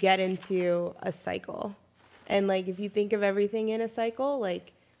like you get into a cycle. And like if you think of everything in a cycle,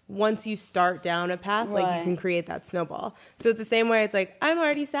 like once you start down a path, like you can create that snowball. So it's the same way. It's like, I'm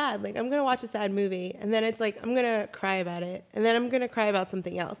already sad. Like I'm going to watch a sad movie. And then it's like, I'm going to cry about it. And then I'm going to cry about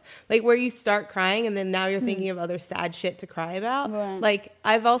something else. Like where you start crying and then now you're thinking of other sad shit to cry about. Right. Like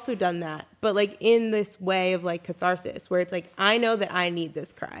I've also done that. But like in this way of like catharsis where it's like, I know that I need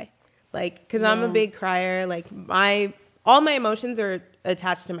this cry. Like, because I'm a big crier. Like all my emotions are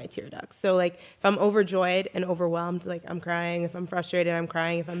attached to my tear ducts. So like if I'm overjoyed and overwhelmed, like I'm crying. If I'm frustrated, I'm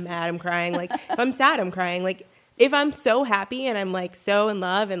crying. If I'm mad, I'm crying. Like if I'm sad, I'm crying. Like if I'm so happy and I'm like so in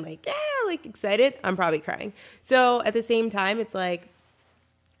love and like, like excited, I'm probably crying. So at the same time, it's like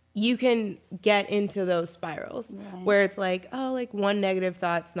you can get into those spirals where it's like, oh, like one negative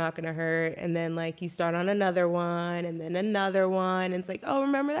thought's not going to hurt. And then like you start on another one and then another one. And it's like, oh,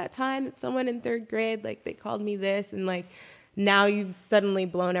 remember that time that someone in third grade, like they called me this, and like now you've suddenly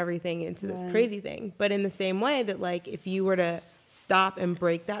blown everything into this crazy thing. But in the same way that like if you were to stop and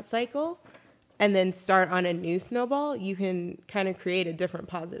break that cycle and then start on a new snowball, you can kind of create a different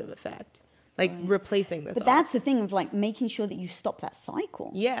positive effect. Like replacing the thought. That's the thing of like making sure that you stop that cycle.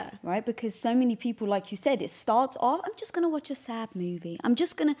 Yeah. Right? Because so many people, like you said, it starts off, I'm just going to watch a sad movie. I'm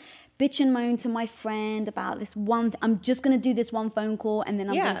just going to bitch and moan to my friend about this one. I'm just going to do this one phone call and then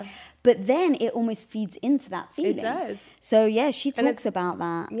I'm going to. But then it almost feeds into that feeling. It does. So yeah, she talks about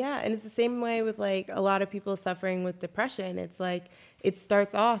that. Yeah. And it's the same way with like a lot of people suffering with depression. It's like, it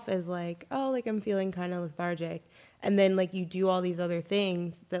starts off as like, oh, like I'm feeling kind of lethargic. And then like you do all these other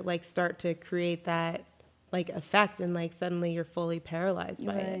things that like start to create that like effect, and like suddenly you're fully paralyzed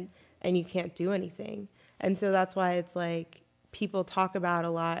by it and you can't do anything. And so that's why it's like people talk about a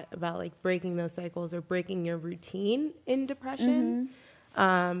lot about like breaking those cycles or breaking your routine in depression.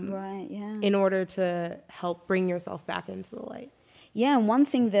 In order to help bring yourself back into the light. Yeah, and one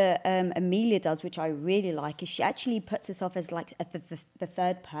thing that Amelia does, which I really like, is she actually puts herself as like the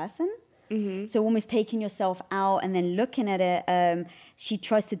third person. So almost taking yourself out and then looking at it, she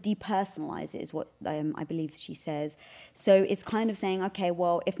tries to depersonalize it, is what I believe she says. So it's kind of saying, okay,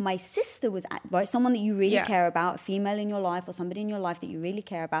 well, if my sister was, someone that you really care about, a female in your life or somebody in your life that you really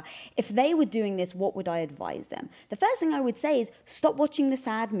care about, if they were doing this, what would I advise them? The first thing I would say is stop watching the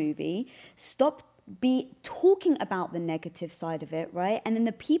sad movie, stop talking about the negative side of it, right? And then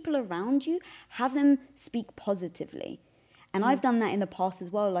the people around you, have them speak positively. And I've done that in the past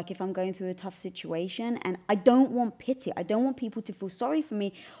as well. Like if I'm going through a tough situation and I don't want pity, I don't want people to feel sorry for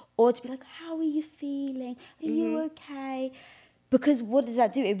me or to be like, how are you feeling? Are you okay? Because what does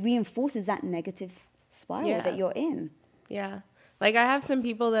that do? It reinforces that negative spiral that you're in. Yeah. Like I have some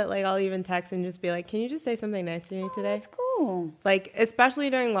people that like I'll even text and just be like, can you just say something nice to me today? That's cool. Like especially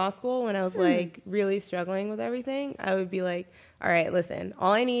during law school when I was like really struggling with everything, I would be like, all right, listen,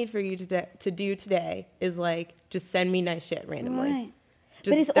 all I need for you to do today is like just send me nice shit randomly. Right.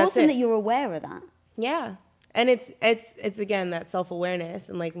 But it's awesome that you're aware of that. Yeah. And it's again that self-awareness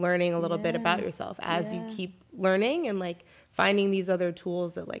and like learning a little bit about yourself as you keep learning and like finding these other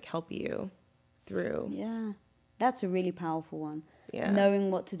tools that like help you through. Yeah. That's a really powerful one. Yeah. Knowing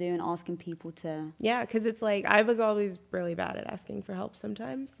what to do and asking people to. Yeah, because it's like I was always really bad at asking for help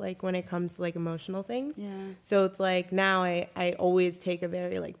sometimes, like when it comes to like emotional things. Yeah. So it's like now I always take a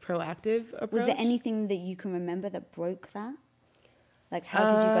very like proactive approach. Was there anything that you can remember that broke that? Like how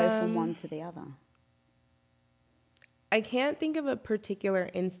did you go from one to the other? I can't think of a particular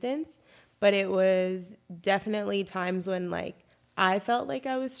instance, but it was definitely times when like I felt like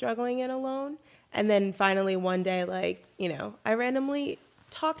I was struggling and alone. And then finally one day, like, you know, I randomly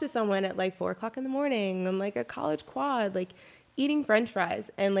talked to someone at like 4:00 in the morning on like a college quad, like eating French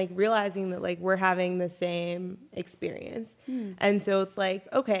fries and like realizing that like we're having the same experience. And so it's like,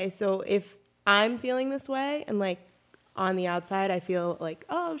 okay, so if I'm feeling this way and like on the outside I feel like,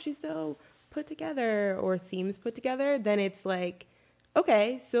 oh, she's so put together or seems put together, then it's like,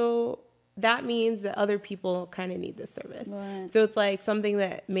 okay, so that means that other people kind of need this service. Right. So it's like something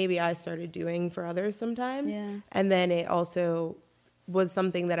that maybe I started doing for others sometimes. Yeah. And then it also was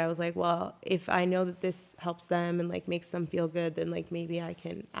something that I was like, well, if I know that this helps them and like makes them feel good, then like maybe I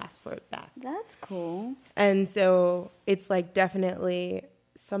can ask for it back. That's cool. And so it's like definitely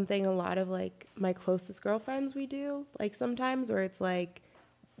something a lot of like my closest girlfriends we do, like sometimes where it's like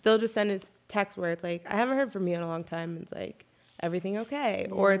they'll just send a text where it's like, I haven't heard from you in a long time. And it's like, everything okay?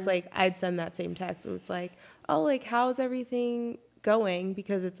 Yeah. Or it's like I'd send that same text where it's like, oh, like how's everything going?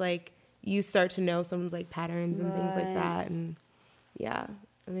 Because it's like you start to know someone's like patterns and things like that. And yeah,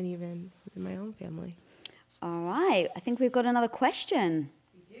 and then even within my own family. All right, I think we've got another question.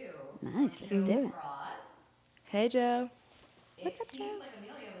 We do. Nice, let's do it. Ross. Hey, Joe. What's up, Joe? It seems like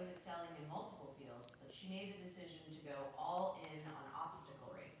Amelia was excelling in multiple fields, but she made the decision to go all in on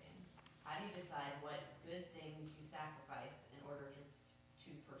obstacle racing. How do you decide what good things you sacrifice in order to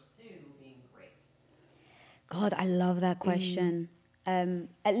pursue being great? God, I love that question.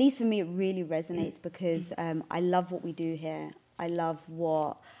 At least for me, it really resonates because I love what we do here. I love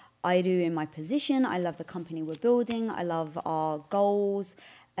what I do in my position. I love the company we're building. I love our goals.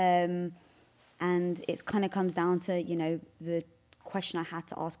 And it kind of comes down to, you know, the question I had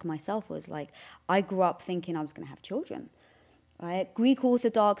to ask myself was like, I grew up thinking I was going to have children. Right? Greek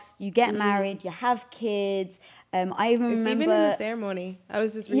Orthodox, you get married, you have kids. I even remember... It's even in the ceremony. I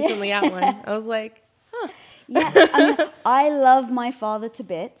was just recently at one. I was like, huh. Yeah, I love my father to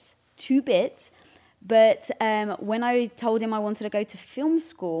bits. But when I told him I wanted to go to film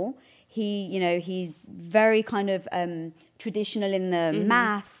school, he's very kind of traditional in the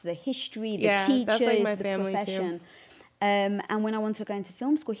maths, the history, the teachers, that's like my the family profession. too. And when I wanted to go into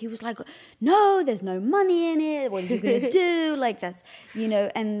film school, he was like, no, there's no money in it. What are you going to do? Like that's, you know,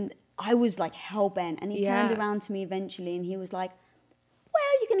 and I was like hell-bent. And he turned around to me eventually and he was like, well,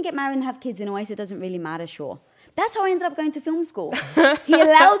 you're going to get married and have kids anyway, so it doesn't really matter, sure. That's how I ended up going to film school. He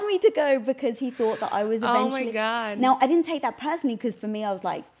allowed me to go because he thought that I was eventually... Oh, my God. Now, I didn't take that personally because for me, I was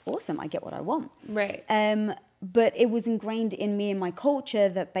like, awesome, I get what I want. Right. But it was ingrained in me and my culture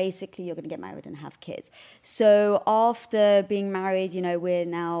that basically you're going to get married and have kids. So after being married, you know, we're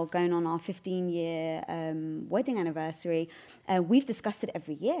now going on our 15-year wedding anniversary. We've discussed it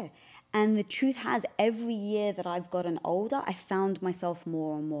every year. And the truth has, every year that I've gotten older, I found myself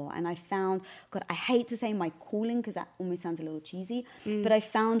more and more. And I found, God, I hate to say my calling because that almost sounds a little cheesy, but I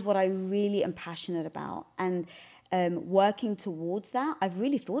found what I really am passionate about. And working towards that, I've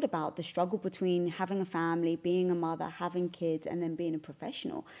really thought about the struggle between having a family, being a mother, having kids, and then being a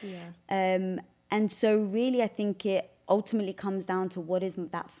professional. Yeah. And so really, I think it ultimately comes down to what is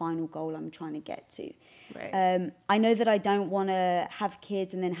that final goal I'm trying to get to. Right. I know that I don't want to have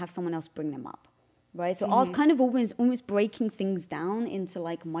kids and then have someone else bring them up, right? So I was kind of almost breaking things down into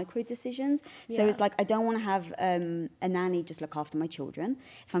like micro decisions. So it's like, I don't want to have a nanny just look after my children.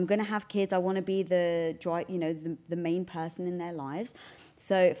 If I'm going to have kids, I want to be the main person in their lives.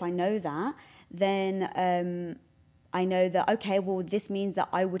 So if I know that, then I know that, okay, well, this means that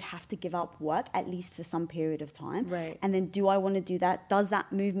I would have to give up work at least for some period of time. Right. And then do I want to do that? Does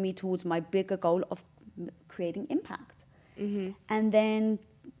that move me towards my bigger goal of creating impact? And then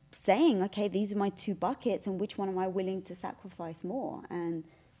saying, okay, these are my 2 buckets and which one am I willing to sacrifice more? And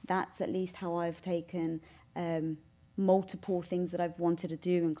that's at least how I've taken multiple things that I've wanted to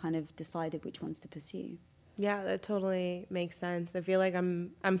do and kind of decided which ones to pursue. Yeah, that totally makes sense. I feel like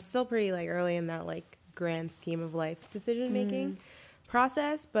I'm still pretty like early in that like grand scheme of life decision making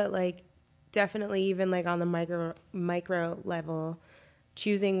process, but like definitely even like on the micro level,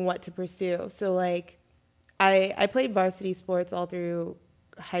 choosing what to pursue. So like I played varsity sports all through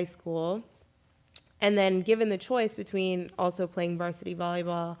high school, and then given the choice between also playing varsity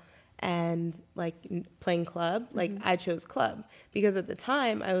volleyball and like playing club, like I chose club because at the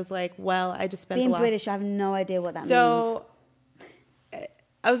time I was like, well, I just spent Being the last... British, I have no idea what that means. So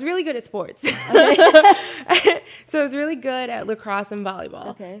I was really good at sports. So I was really good at lacrosse and volleyball.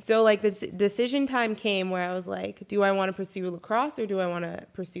 Okay. So like this decision time came where I was like, do I want to pursue lacrosse or do I want to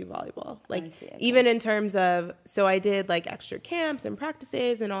pursue volleyball? Like even in terms of, so I did like extra camps and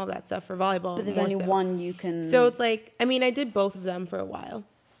practices and all that stuff for volleyball. But there's only one you can... So it's like, I mean, I did both of them for a while.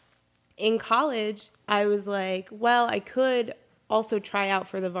 In college, I was like, well, I could also try out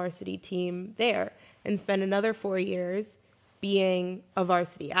for the varsity team there and spend another 4 years being a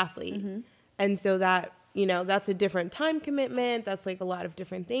varsity athlete. And so that, you know, that's a different time commitment. That's like a lot of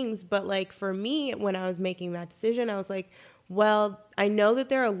different things. But like for me, when I was making that decision, I was like, well, I know that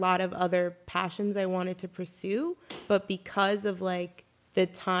there are a lot of other passions I wanted to pursue, but because of like the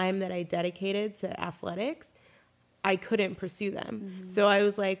time that I dedicated to athletics, I couldn't pursue them. So I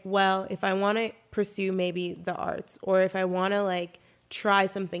was like, well, if I want to pursue maybe the arts, or if I want to like try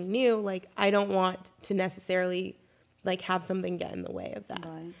something new, like I don't want to necessarily like have something get in the way of that.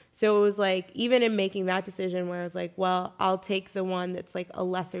 Right. So it was like, even in making that decision where I was like, well, I'll take the one that's like a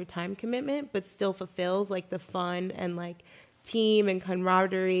lesser time commitment, but still fulfills like the fun and like team and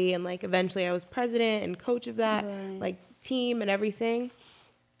camaraderie. And like eventually I was president and coach of that like team and everything,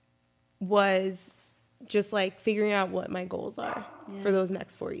 was just like figuring out what my goals are for those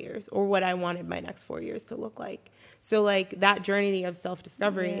next 4 years, or what I wanted my next 4 years to look like. So like that journey of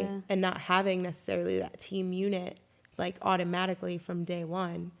self-discovery and not having necessarily that team unit like automatically from day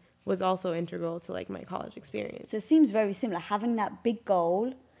one was also integral to like my college experience. So it seems very similar, having that big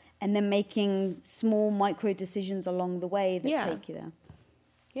goal and then making small micro decisions along the way that take you there.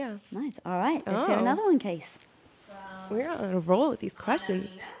 Yeah. Nice. All right. Let's hear another one, Case. We're on a roll with these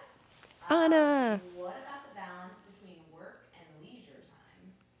questions. Anna. What about the balance between work and leisure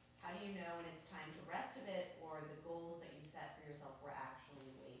time? How do you know when it's time to rest a bit, or the goals that you set for yourself were actually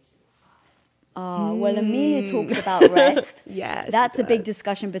way too high? Well, Amelia talks about rest. That's a big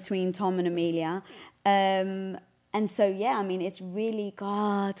discussion between Tom and Amelia. And so, yeah, I mean, it's really,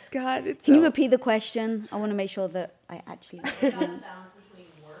 God. Can you repeat the question? I want to make sure that I actually... What about the balance between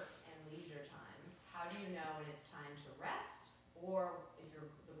work and leisure time? How do you know when it's time to rest, or if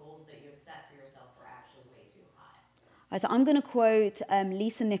the goals that you have set for yourself are actually way too high? All right, so I'm going to quote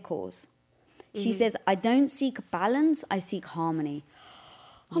Lisa Nichols. She says, I don't seek balance, I seek harmony.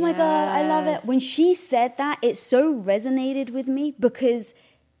 Oh my God, I love it. When she said that, it so resonated with me, because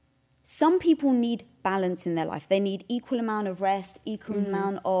some people need balance in their life. They need equal amount of rest, equal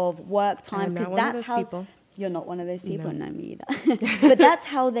amount of work time, because that's how... People. You're not one of those people? No, me either. But that's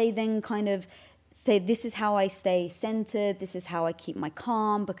how they then kind of say, this is how I stay centered, this is how I keep my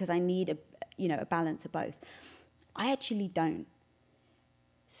calm, because I need a balance of both. I actually don't.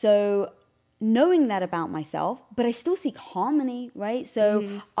 So knowing that about myself, but I still seek harmony, right?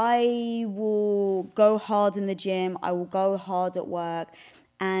 So I will go hard in the gym, I will go hard at work.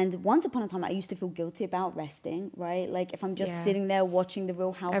 And once upon a time, I used to feel guilty about resting, right? Like if I'm just sitting there watching The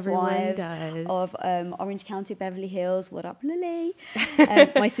Real Housewives of Orange County, Beverly Hills. What up, Lily?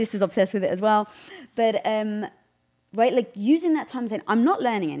 My sister's obsessed with it as well. But, right, like using that time saying, I'm not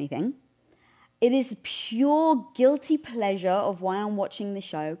learning anything. It is pure guilty pleasure of why I'm watching the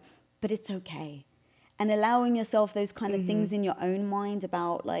show, but it's okay. And allowing yourself those kind of things in your own mind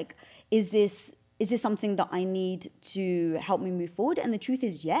about like, is this something that I need to help me move forward? And the truth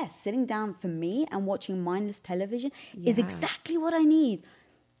is, yes, sitting down for me and watching mindless television is exactly what I need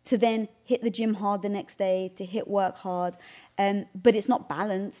to then hit the gym hard the next day, to hit work hard. But it's not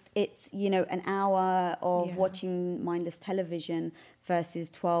balanced. It's, an hour of watching mindless television versus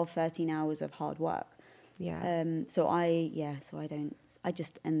 12, 13 hours of hard work. And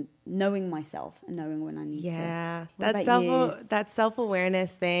knowing myself and knowing when I need to. Yeah, That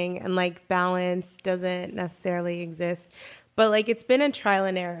self-awareness thing and like balance doesn't necessarily exist, but like it's been a trial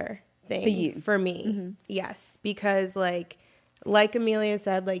and error thing for me. Yes, because like Amelia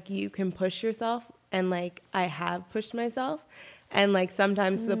said, like you can push yourself, and like I have pushed myself, and like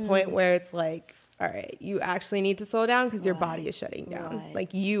sometimes to the point where it's like, all right, you actually need to slow down because your body is shutting down.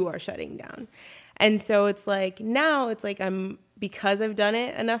 Like you are shutting down. And so it's like, now it's like because I've done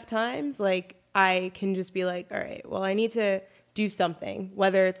it enough times, like I can just be like, all right, well, I need to do something,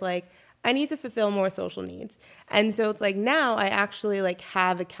 whether it's like, I need to fulfill more social needs. And so it's like, now I actually like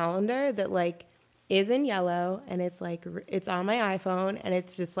have a calendar that like is in yellow, and it's like, it's on my iPhone, and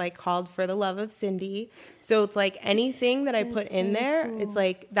it's just like called For the Love of Cindy. So it's like anything that I put in there, it's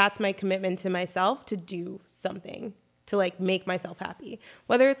like, that's my commitment to myself to do something to like make myself happy.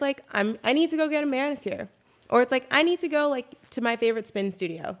 Whether it's like, I need to go get a manicure, or it's like, I need to go like to my favorite spin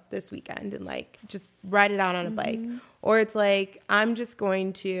studio this weekend and like just ride it out on a bike. Or it's like, I'm just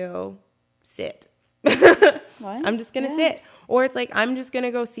going to sit. I'm just going to sit. Or it's like, I'm just going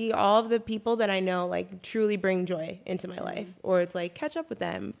to go see all of the people that I know like truly bring joy into my life. Or it's like, catch up with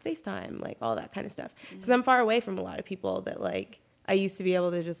them, FaceTime, like all that kind of stuff. Because I'm far away from a lot of people that like I used to be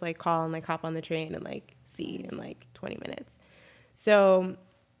able to just like call and like hop on the train and like see in like 20 minutes. So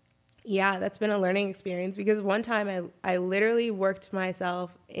yeah, that's been a learning experience, because one time I literally worked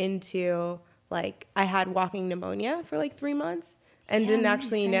myself into like, I had walking pneumonia for like 3 months. And didn't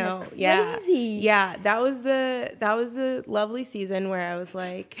actually know. Yeah. That was the lovely season where I was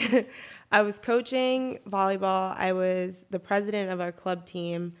like, I was coaching volleyball. I was the president of our club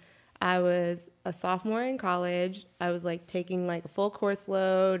team. I was a sophomore in college. I was like taking like a full course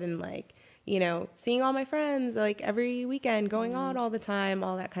load and like, seeing all my friends like every weekend, going out all the time,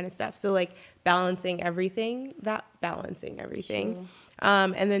 all that kind of stuff. So like balancing everything. Sure.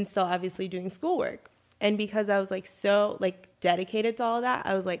 And then still obviously doing schoolwork. And because I was like so like dedicated to all of that,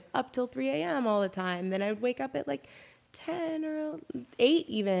 I was like up till 3 a.m. all the time. Then I would wake up at like 10 or 8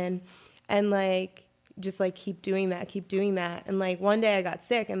 even, and like just like keep doing that. And like one day I got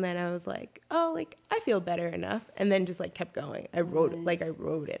sick, and then I was like, oh, like I feel better enough, and then just like kept going. I wrote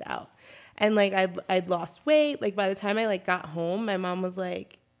it out, and like I'd lost weight. Like by the time I like got home, my mom was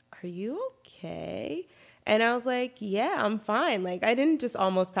like, "Are you okay?" And I was like, yeah, I'm fine. Like, I didn't just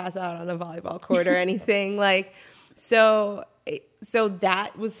almost pass out on a volleyball court or anything. Like, so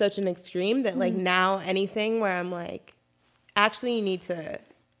that was such an extreme that, like, now anything where I'm like, actually, you need to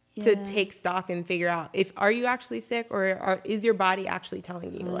take stock and figure out are you actually sick, or is your body actually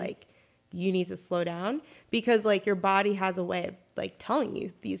telling you, like, you need to slow down? Because, like, your body has a way of, like, telling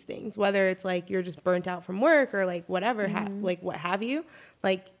you these things, whether it's, like, you're just burnt out from work or, like, whatever, like, what have you.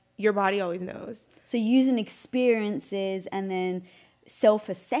 Like, your body always knows. So using experiences and then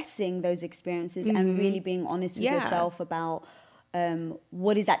self-assessing those experiences and really being honest with yourself about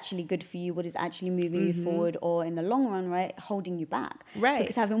what is actually good for you, what is actually moving you forward, or in the long run, right, holding you back. Right.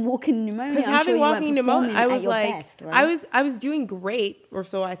 Because having walking pneumonia, I was like, best, right? I was doing great, or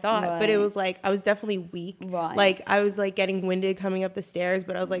so I thought, but it was like, I was definitely weak. Right. Like I was like getting winded coming up the stairs,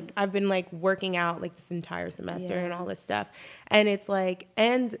 but I was like, I've been like working out like this entire semester and all this stuff. And it's like,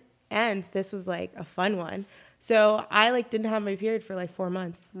 and this was like a fun one. So I like didn't have my period for like 4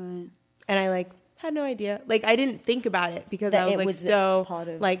 months. Right. And I like had no idea. Like I didn't think about it because I was like so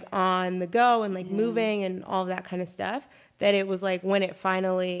like on the go and like moving and all of that kind of stuff, that it was like when it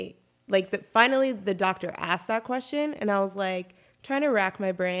finally finally the doctor asked that question, and I was like trying to rack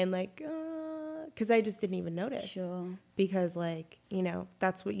my brain like because I just didn't even notice. Sure. Because like,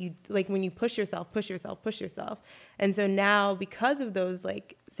 that's what you like when you push yourself. And so now because of those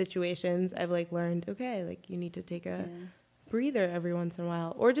like situations, I've like learned, okay, like you need to take a breather every once in a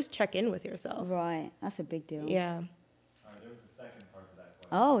while, or just check in with yourself. Right. That's a big deal. Yeah. All right, there was a second part to that question.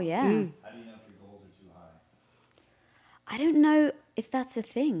 Oh, yeah. How do you know if your goals are too high? I don't know if that's a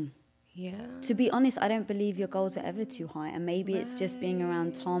thing. Yeah. To be honest, I don't believe your goals are ever too high. And maybe it's just being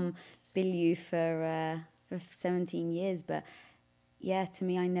around Tom Bilyeu for 17 years. But, yeah, to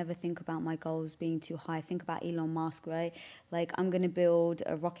me, I never think about my goals being too high. I think about Elon Musk, right? Like, I'm going to build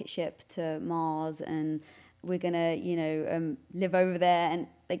a rocket ship to Mars and we're going to, live over there. And,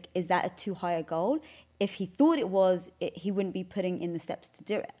 like, is that a too high a goal? If he thought it was, he wouldn't be putting in the steps to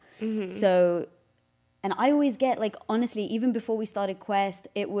do it. Mm-hmm. So, and I always get, like, honestly, even before we started Quest,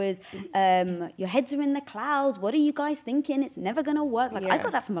 it was, your heads are in the clouds. What are you guys thinking? It's never going to work. Like, I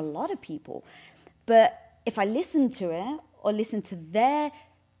got that from a lot of people. But if I listen to it, or listen to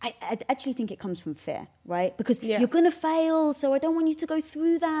I actually think it comes from fear, right? Because you're going to fail, so I don't want you to go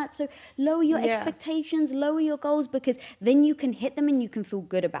through that. So lower your expectations, lower your goals, because then you can hit them and you can feel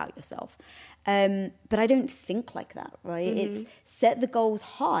good about yourself. But I don't think like that, right? Mm-hmm. It's set the goals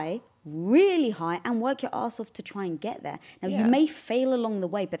high, really high, and work your ass off to try and get there. Now, you may fail along the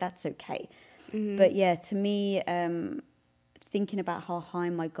way, but that's okay. Mm-hmm. But yeah, to me, thinking about how high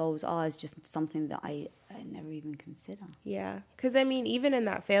my goals are is just something that I never even consider. Yeah, because I mean, even in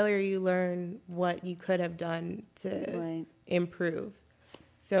that failure, you learn what you could have done to improve.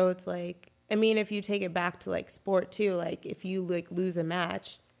 So it's like, I mean, if you take it back to like sport too, like if you like lose a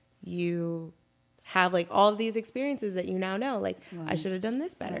match, you have like all of these experiences that you now know, like I should have done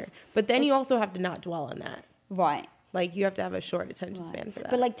this better. But then you also have to not dwell on that. Right. Like, you have to have a short attention span for that.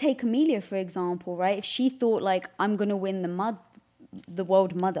 But, like, take Amelia, for example, right? If she thought, like, I'm going to win the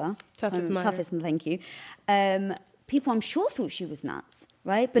world mudder. Toughest, thank you. People, I'm sure, thought she was nuts,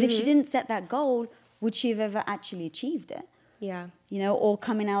 right? But if she didn't set that goal, would she have ever actually achieved it? Yeah. You know, or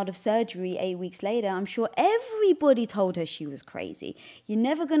coming out of surgery 8 weeks later, I'm sure everybody told her she was crazy. You're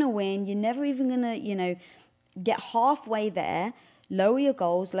never going to win. You're never even going to, get halfway there. Lower your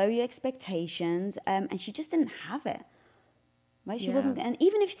goals, lower your expectations, and she just didn't have it, right? She wasn't, and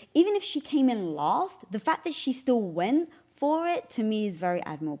even if she came in last, the fact that she still went for it, to me, is very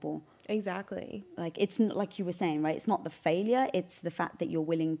admirable. Exactly. Like, it's not, like you were saying, right? It's not the failure; it's the fact that you're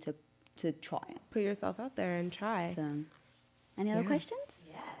willing to try it. Put yourself out there and try. So, any other questions?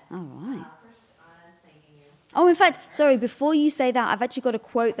 Yes. All right. First, Anna's thanking you. Oh, in fact, sorry, before you say that, I've actually got a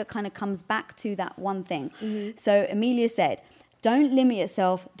quote that kind of comes back to that one thing. Mm-hmm. So Amelia said, "Don't limit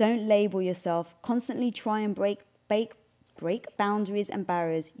yourself, don't label yourself, constantly try and break boundaries and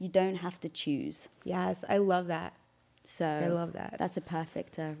barriers. You don't have to choose." Yes, I love that. So I love that. That's a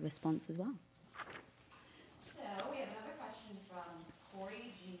perfect response as well. So we have another question from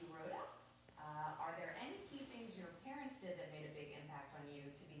Corey G. Rhoda. Are there any key things your parents did that made a big impact on you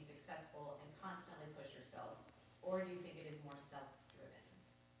to be successful and constantly push yourself? Or do you think it is more self-driven?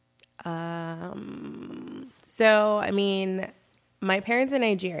 So, I mean, my parents are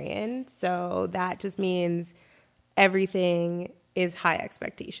Nigerian, so that just means everything is high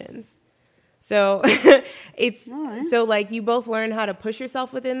expectations. So so like you both learn how to push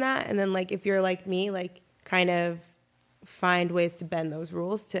yourself within that. And then like, if you're like me, like kind of find ways to bend those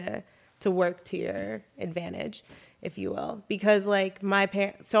rules to work to your advantage, if you will. Because like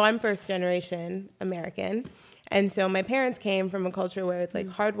so I'm first generation American. And so my parents came from a culture where it's like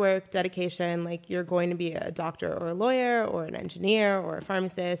hard work, dedication, like you're going to be a doctor or a lawyer or an engineer or a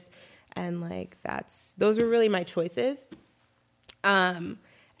pharmacist. And like those were really my choices.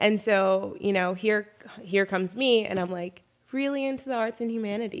 And so, here comes me, and I'm like really into the arts and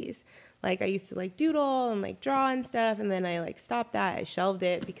humanities. Like I used to like doodle and like draw and stuff. And then I like stopped that. I shelved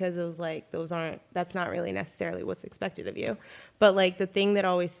it because it was like, that's not really necessarily what's expected of you. But like the thing that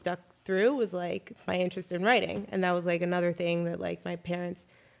always stuck through was like my interest in writing. And that was like another thing that like my parents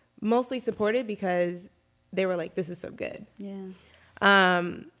mostly supported because they were like, this is so good. Yeah.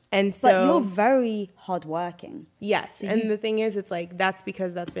 And so, but you're very hardworking. Yes. So and the thing is, it's like, that's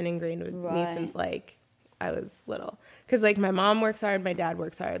because that's been ingrained with me since like I was little. Cause like my mom works hard, my dad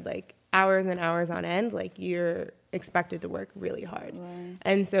works hard, like hours and hours on end, like you're expected to work really hard. Right.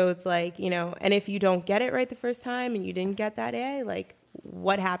 And so it's like, and if you don't get it right the first time and you didn't get that A, like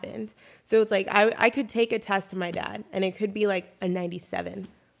what happened? So it's like, I could take a test to my dad and it could be like a 97.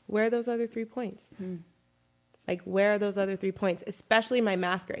 Where are those other 3 points? Like, where are those other 3 points? Especially my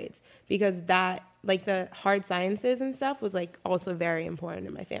math grades, because that, like, the hard sciences and stuff was, like, also very important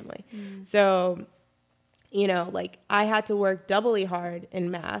in my family. So, like, I had to work doubly hard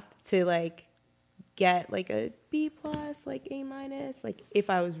in math to, like, get, like, a B+, like, A-, like, if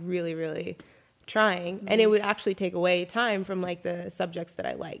I was really, really trying. And it would actually take away time from, like, the subjects that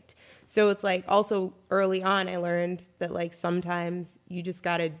I liked. So it's, like, also early on I learned that, like, sometimes you just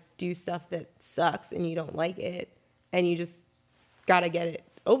got to do stuff that sucks and you don't like it, and you just got to get it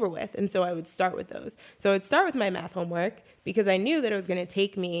over with. And so I would start with those. So I'd start with my math homework because I knew that it was going to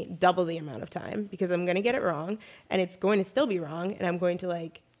take me double the amount of time because I'm going to get it wrong and it's going to still be wrong. And I'm going to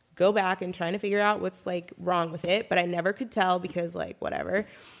like go back and trying to figure out what's like wrong with it, but I never could tell because like whatever.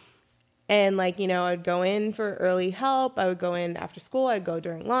 And like, you know, I'd go in for early help. I would go in after school. I'd go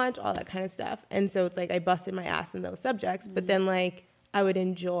during lunch, all that kind of stuff. And so it's like I busted my ass in those subjects. But then like I would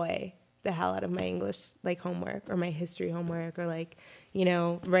enjoy the hell out of my English like homework or my history homework or like, you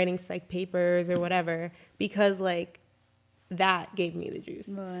know, writing psych papers or whatever because like that gave me the juice.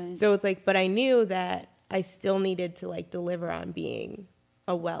 Right. So it's like, but I knew that I still needed to like deliver on being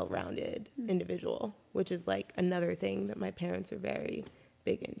a well-rounded individual, which is like another thing that my parents are very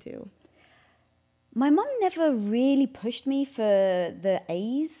big into. My mum never really pushed me for the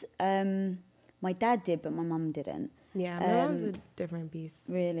A's. My dad did, but my mum didn't. Yeah, my mom's a different beast.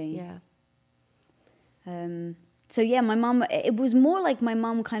 Really? Yeah. So yeah, my mum, it was more like my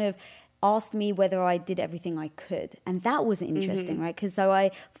mum kind of asked me whether I did everything I could. And that was interesting, right? Because so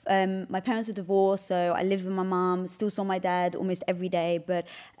my parents were divorced, so I lived with my mom, still saw my dad almost every day, but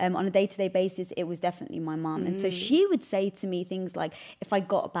on a day-to-day basis, it was definitely my mom. And so she would say to me things like, if I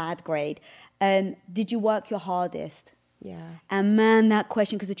got a bad grade, did you work your hardest? Yeah. And man, that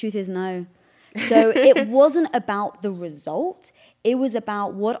question, because the truth is no. So it wasn't about the result. It was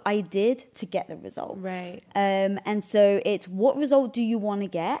about what I did to get the result. Right. And so it's what result do you want to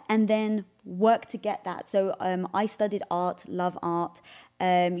get, and then work to get that. So I studied art, love art,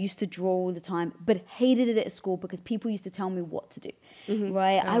 used to draw all the time, but hated it at school because people used to tell me what to do.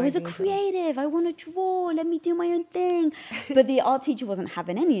 Right? I was a creative. I want to draw. Let me do my own thing. But the art teacher wasn't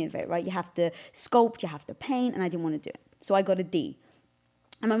having any of it, right? You have to sculpt, you have to paint, and I didn't want to do it. So I got a D.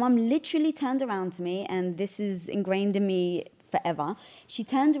 And my mum literally turned around to me, and this is ingrained in me forever. She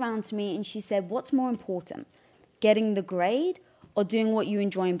turned around to me and she said, what's more important, getting the grade or doing what you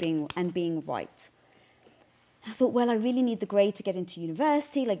enjoy and being right? And I thought, well, I really need the grade to get into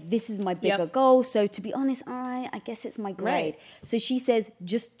university. Like, this is my bigger goal. So to be honest, I guess it's my grade. Right. So she says,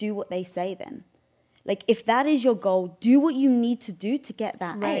 just do what they say then. Like, if that is your goal, do what you need to do to get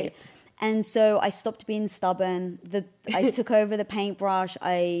that A. And so I stopped being stubborn. I took over the paintbrush.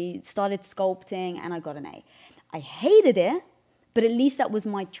 I started sculpting, and I got an A. I hated it, but at least that was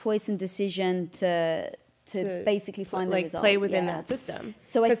my choice and decision to basically find the result. Play within that system.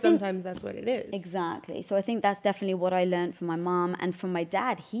 So I think sometimes that's what it is. Exactly. So I think that's definitely what I learned from my mom and from my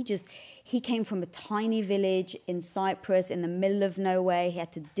dad. He came from a tiny village in Cyprus in the middle of nowhere. He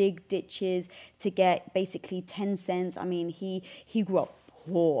had to dig ditches to get basically 10 cents. I mean, he grew up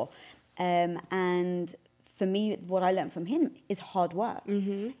poor. And for me, what I learned from him is hard work.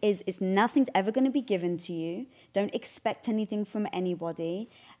 Is nothing's ever going to be given to you. Don't expect anything from anybody.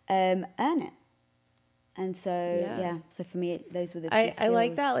 Earn it. And so, so for me, those were the two skills. I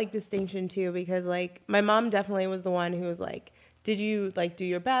like that like distinction too, because like my mom definitely was the one who was like, did you like do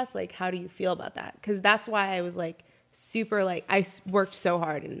your best? Like, how do you feel about that? Because that's why I was like super like, I worked so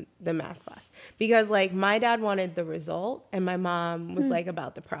hard in the math class because like my dad wanted the result and my mom was like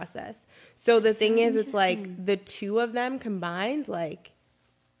about the process. So the thing is, it's like the two of them combined, like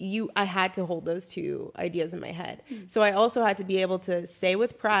I had to hold those two ideas in my head. So I also had to be able to say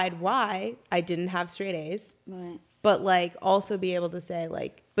with pride why I didn't have straight A's. Right. But like also be able to say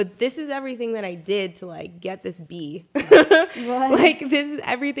like, but this is everything that I did to like get this B. Like this is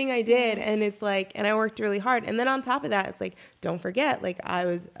everything I did. And it's like, and I worked really hard. And then on top of that, it's like, don't forget, like I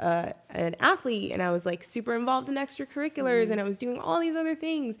was an athlete and I was like super involved in extracurriculars and I was doing all these other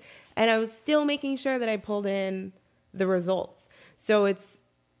things. And I was still making sure that I pulled in the results. So it's,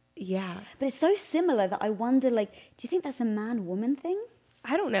 But it's so similar that I wonder, like, do you think that's a man-woman thing?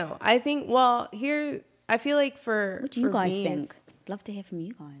 I don't know. I think, well, I feel like what do you guys think? I'd love to hear from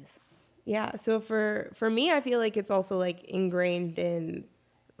you guys. Yeah. So for me, I feel like it's also like ingrained in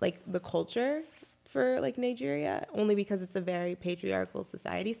like the culture for like Nigeria, only because it's a very patriarchal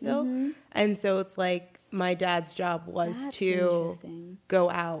society still. And so it's like my dad's job was to go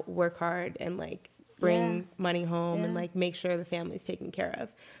out, work hard, and like bring money home and like make sure the family's taken care of.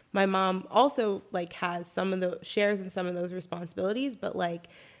 My mom also like has shares in some of those responsibilities, but like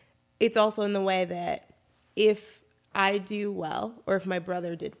it's also in the way that if I do well, or if my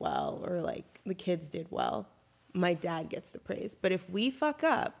brother did well, or like the kids did well, my dad gets the praise. But if we fuck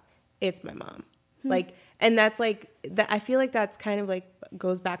up, it's my mom. Like, and that's like, I feel like that's kind of like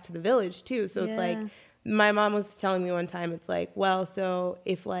goes back to the village too. So it's like, my mom was telling me one time, it's like, well, so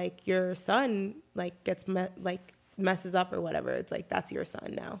if like your son like gets messes up or whatever, it's like, that's your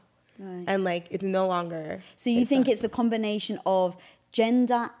son now. Right. And like, it's no longer. So you think it's the combination of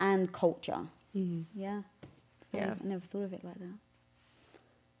gender and culture? Yeah. I never thought of it like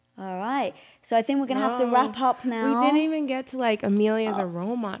that. All right. So I think we're going to have to wrap up now. We didn't even get to like Amelia as a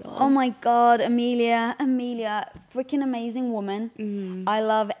role model. Oh my God, Amelia, freaking amazing woman. Mm-hmm. I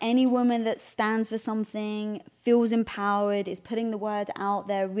love any woman that stands for something, feels empowered, is putting the word out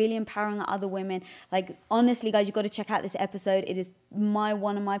there, really empowering other women. Like, honestly, guys, you've got to check out this episode. It is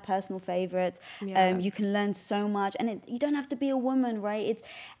one of my personal favorites. Yeah. You can learn so much. And you don't have to be a woman, right? It's,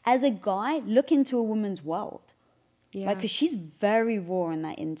 as a guy, look into a woman's world. Yeah. Right? Because she's very raw in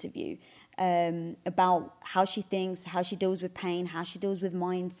that interview. About how she thinks, how she deals with pain, how she deals with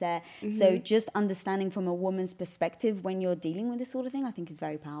mindset. Mm-hmm. So just understanding from a woman's perspective when you're dealing with this sort of thing, I think is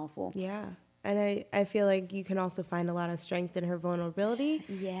very powerful. Yeah. And I feel like you can also find a lot of strength in her vulnerability.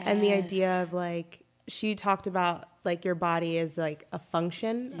 Yes. And the idea of like, she talked about like your body is like a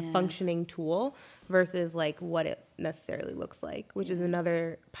functioning tool versus like what it necessarily looks like, which is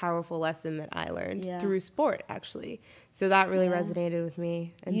another powerful lesson that I learned through sport, actually. So that really resonated with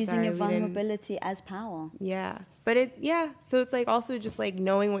me. And using your vulnerability as power. Yeah. But so it's like also just like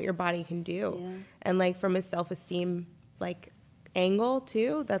knowing what your body can do. Yeah. And like from a self-esteem like angle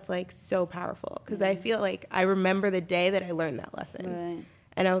too, that's like so powerful. Because I feel like I remember the day that I learned that lesson. Right.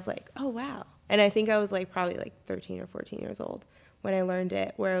 And I was like, oh, wow. And I think I was like probably like 13 or 14 years old when I learned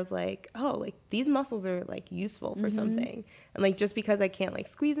it, where I was like, oh, like these muscles are like useful for something. And like just because I can't like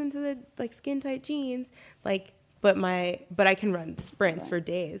squeeze into the like skin tight jeans, like but I can run sprints for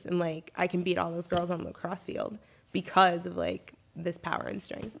days, and like I can beat all those girls on the lacrosse field because of like this power and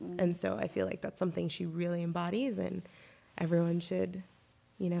strength. And so I feel like that's something she really embodies, and everyone should,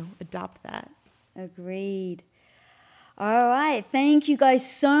 adopt that. Agreed. All right. Thank you guys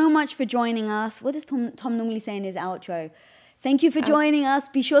so much for joining us. What does Tom normally say in his outro? Thank you for joining us.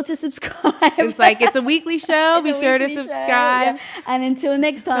 Be sure to subscribe. It's like, it's a weekly show. Be sure to subscribe. Yeah. And until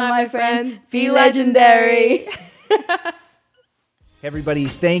next time, my friends, be legendary. Hey everybody,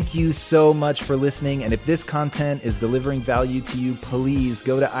 thank you so much for listening. And if this content is delivering value to you, please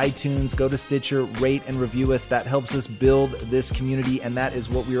go to iTunes, go to Stitcher, rate and review us. That helps us build this community, and that is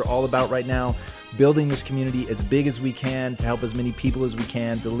what we are all about right now. Building this community as big as we can to help as many people as we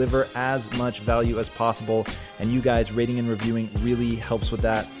can, deliver as much value as possible. And you guys rating and reviewing really helps with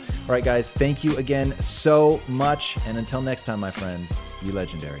that. All right, guys, thank you again so much. And until next time, my friends, be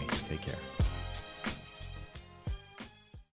legendary. Take care.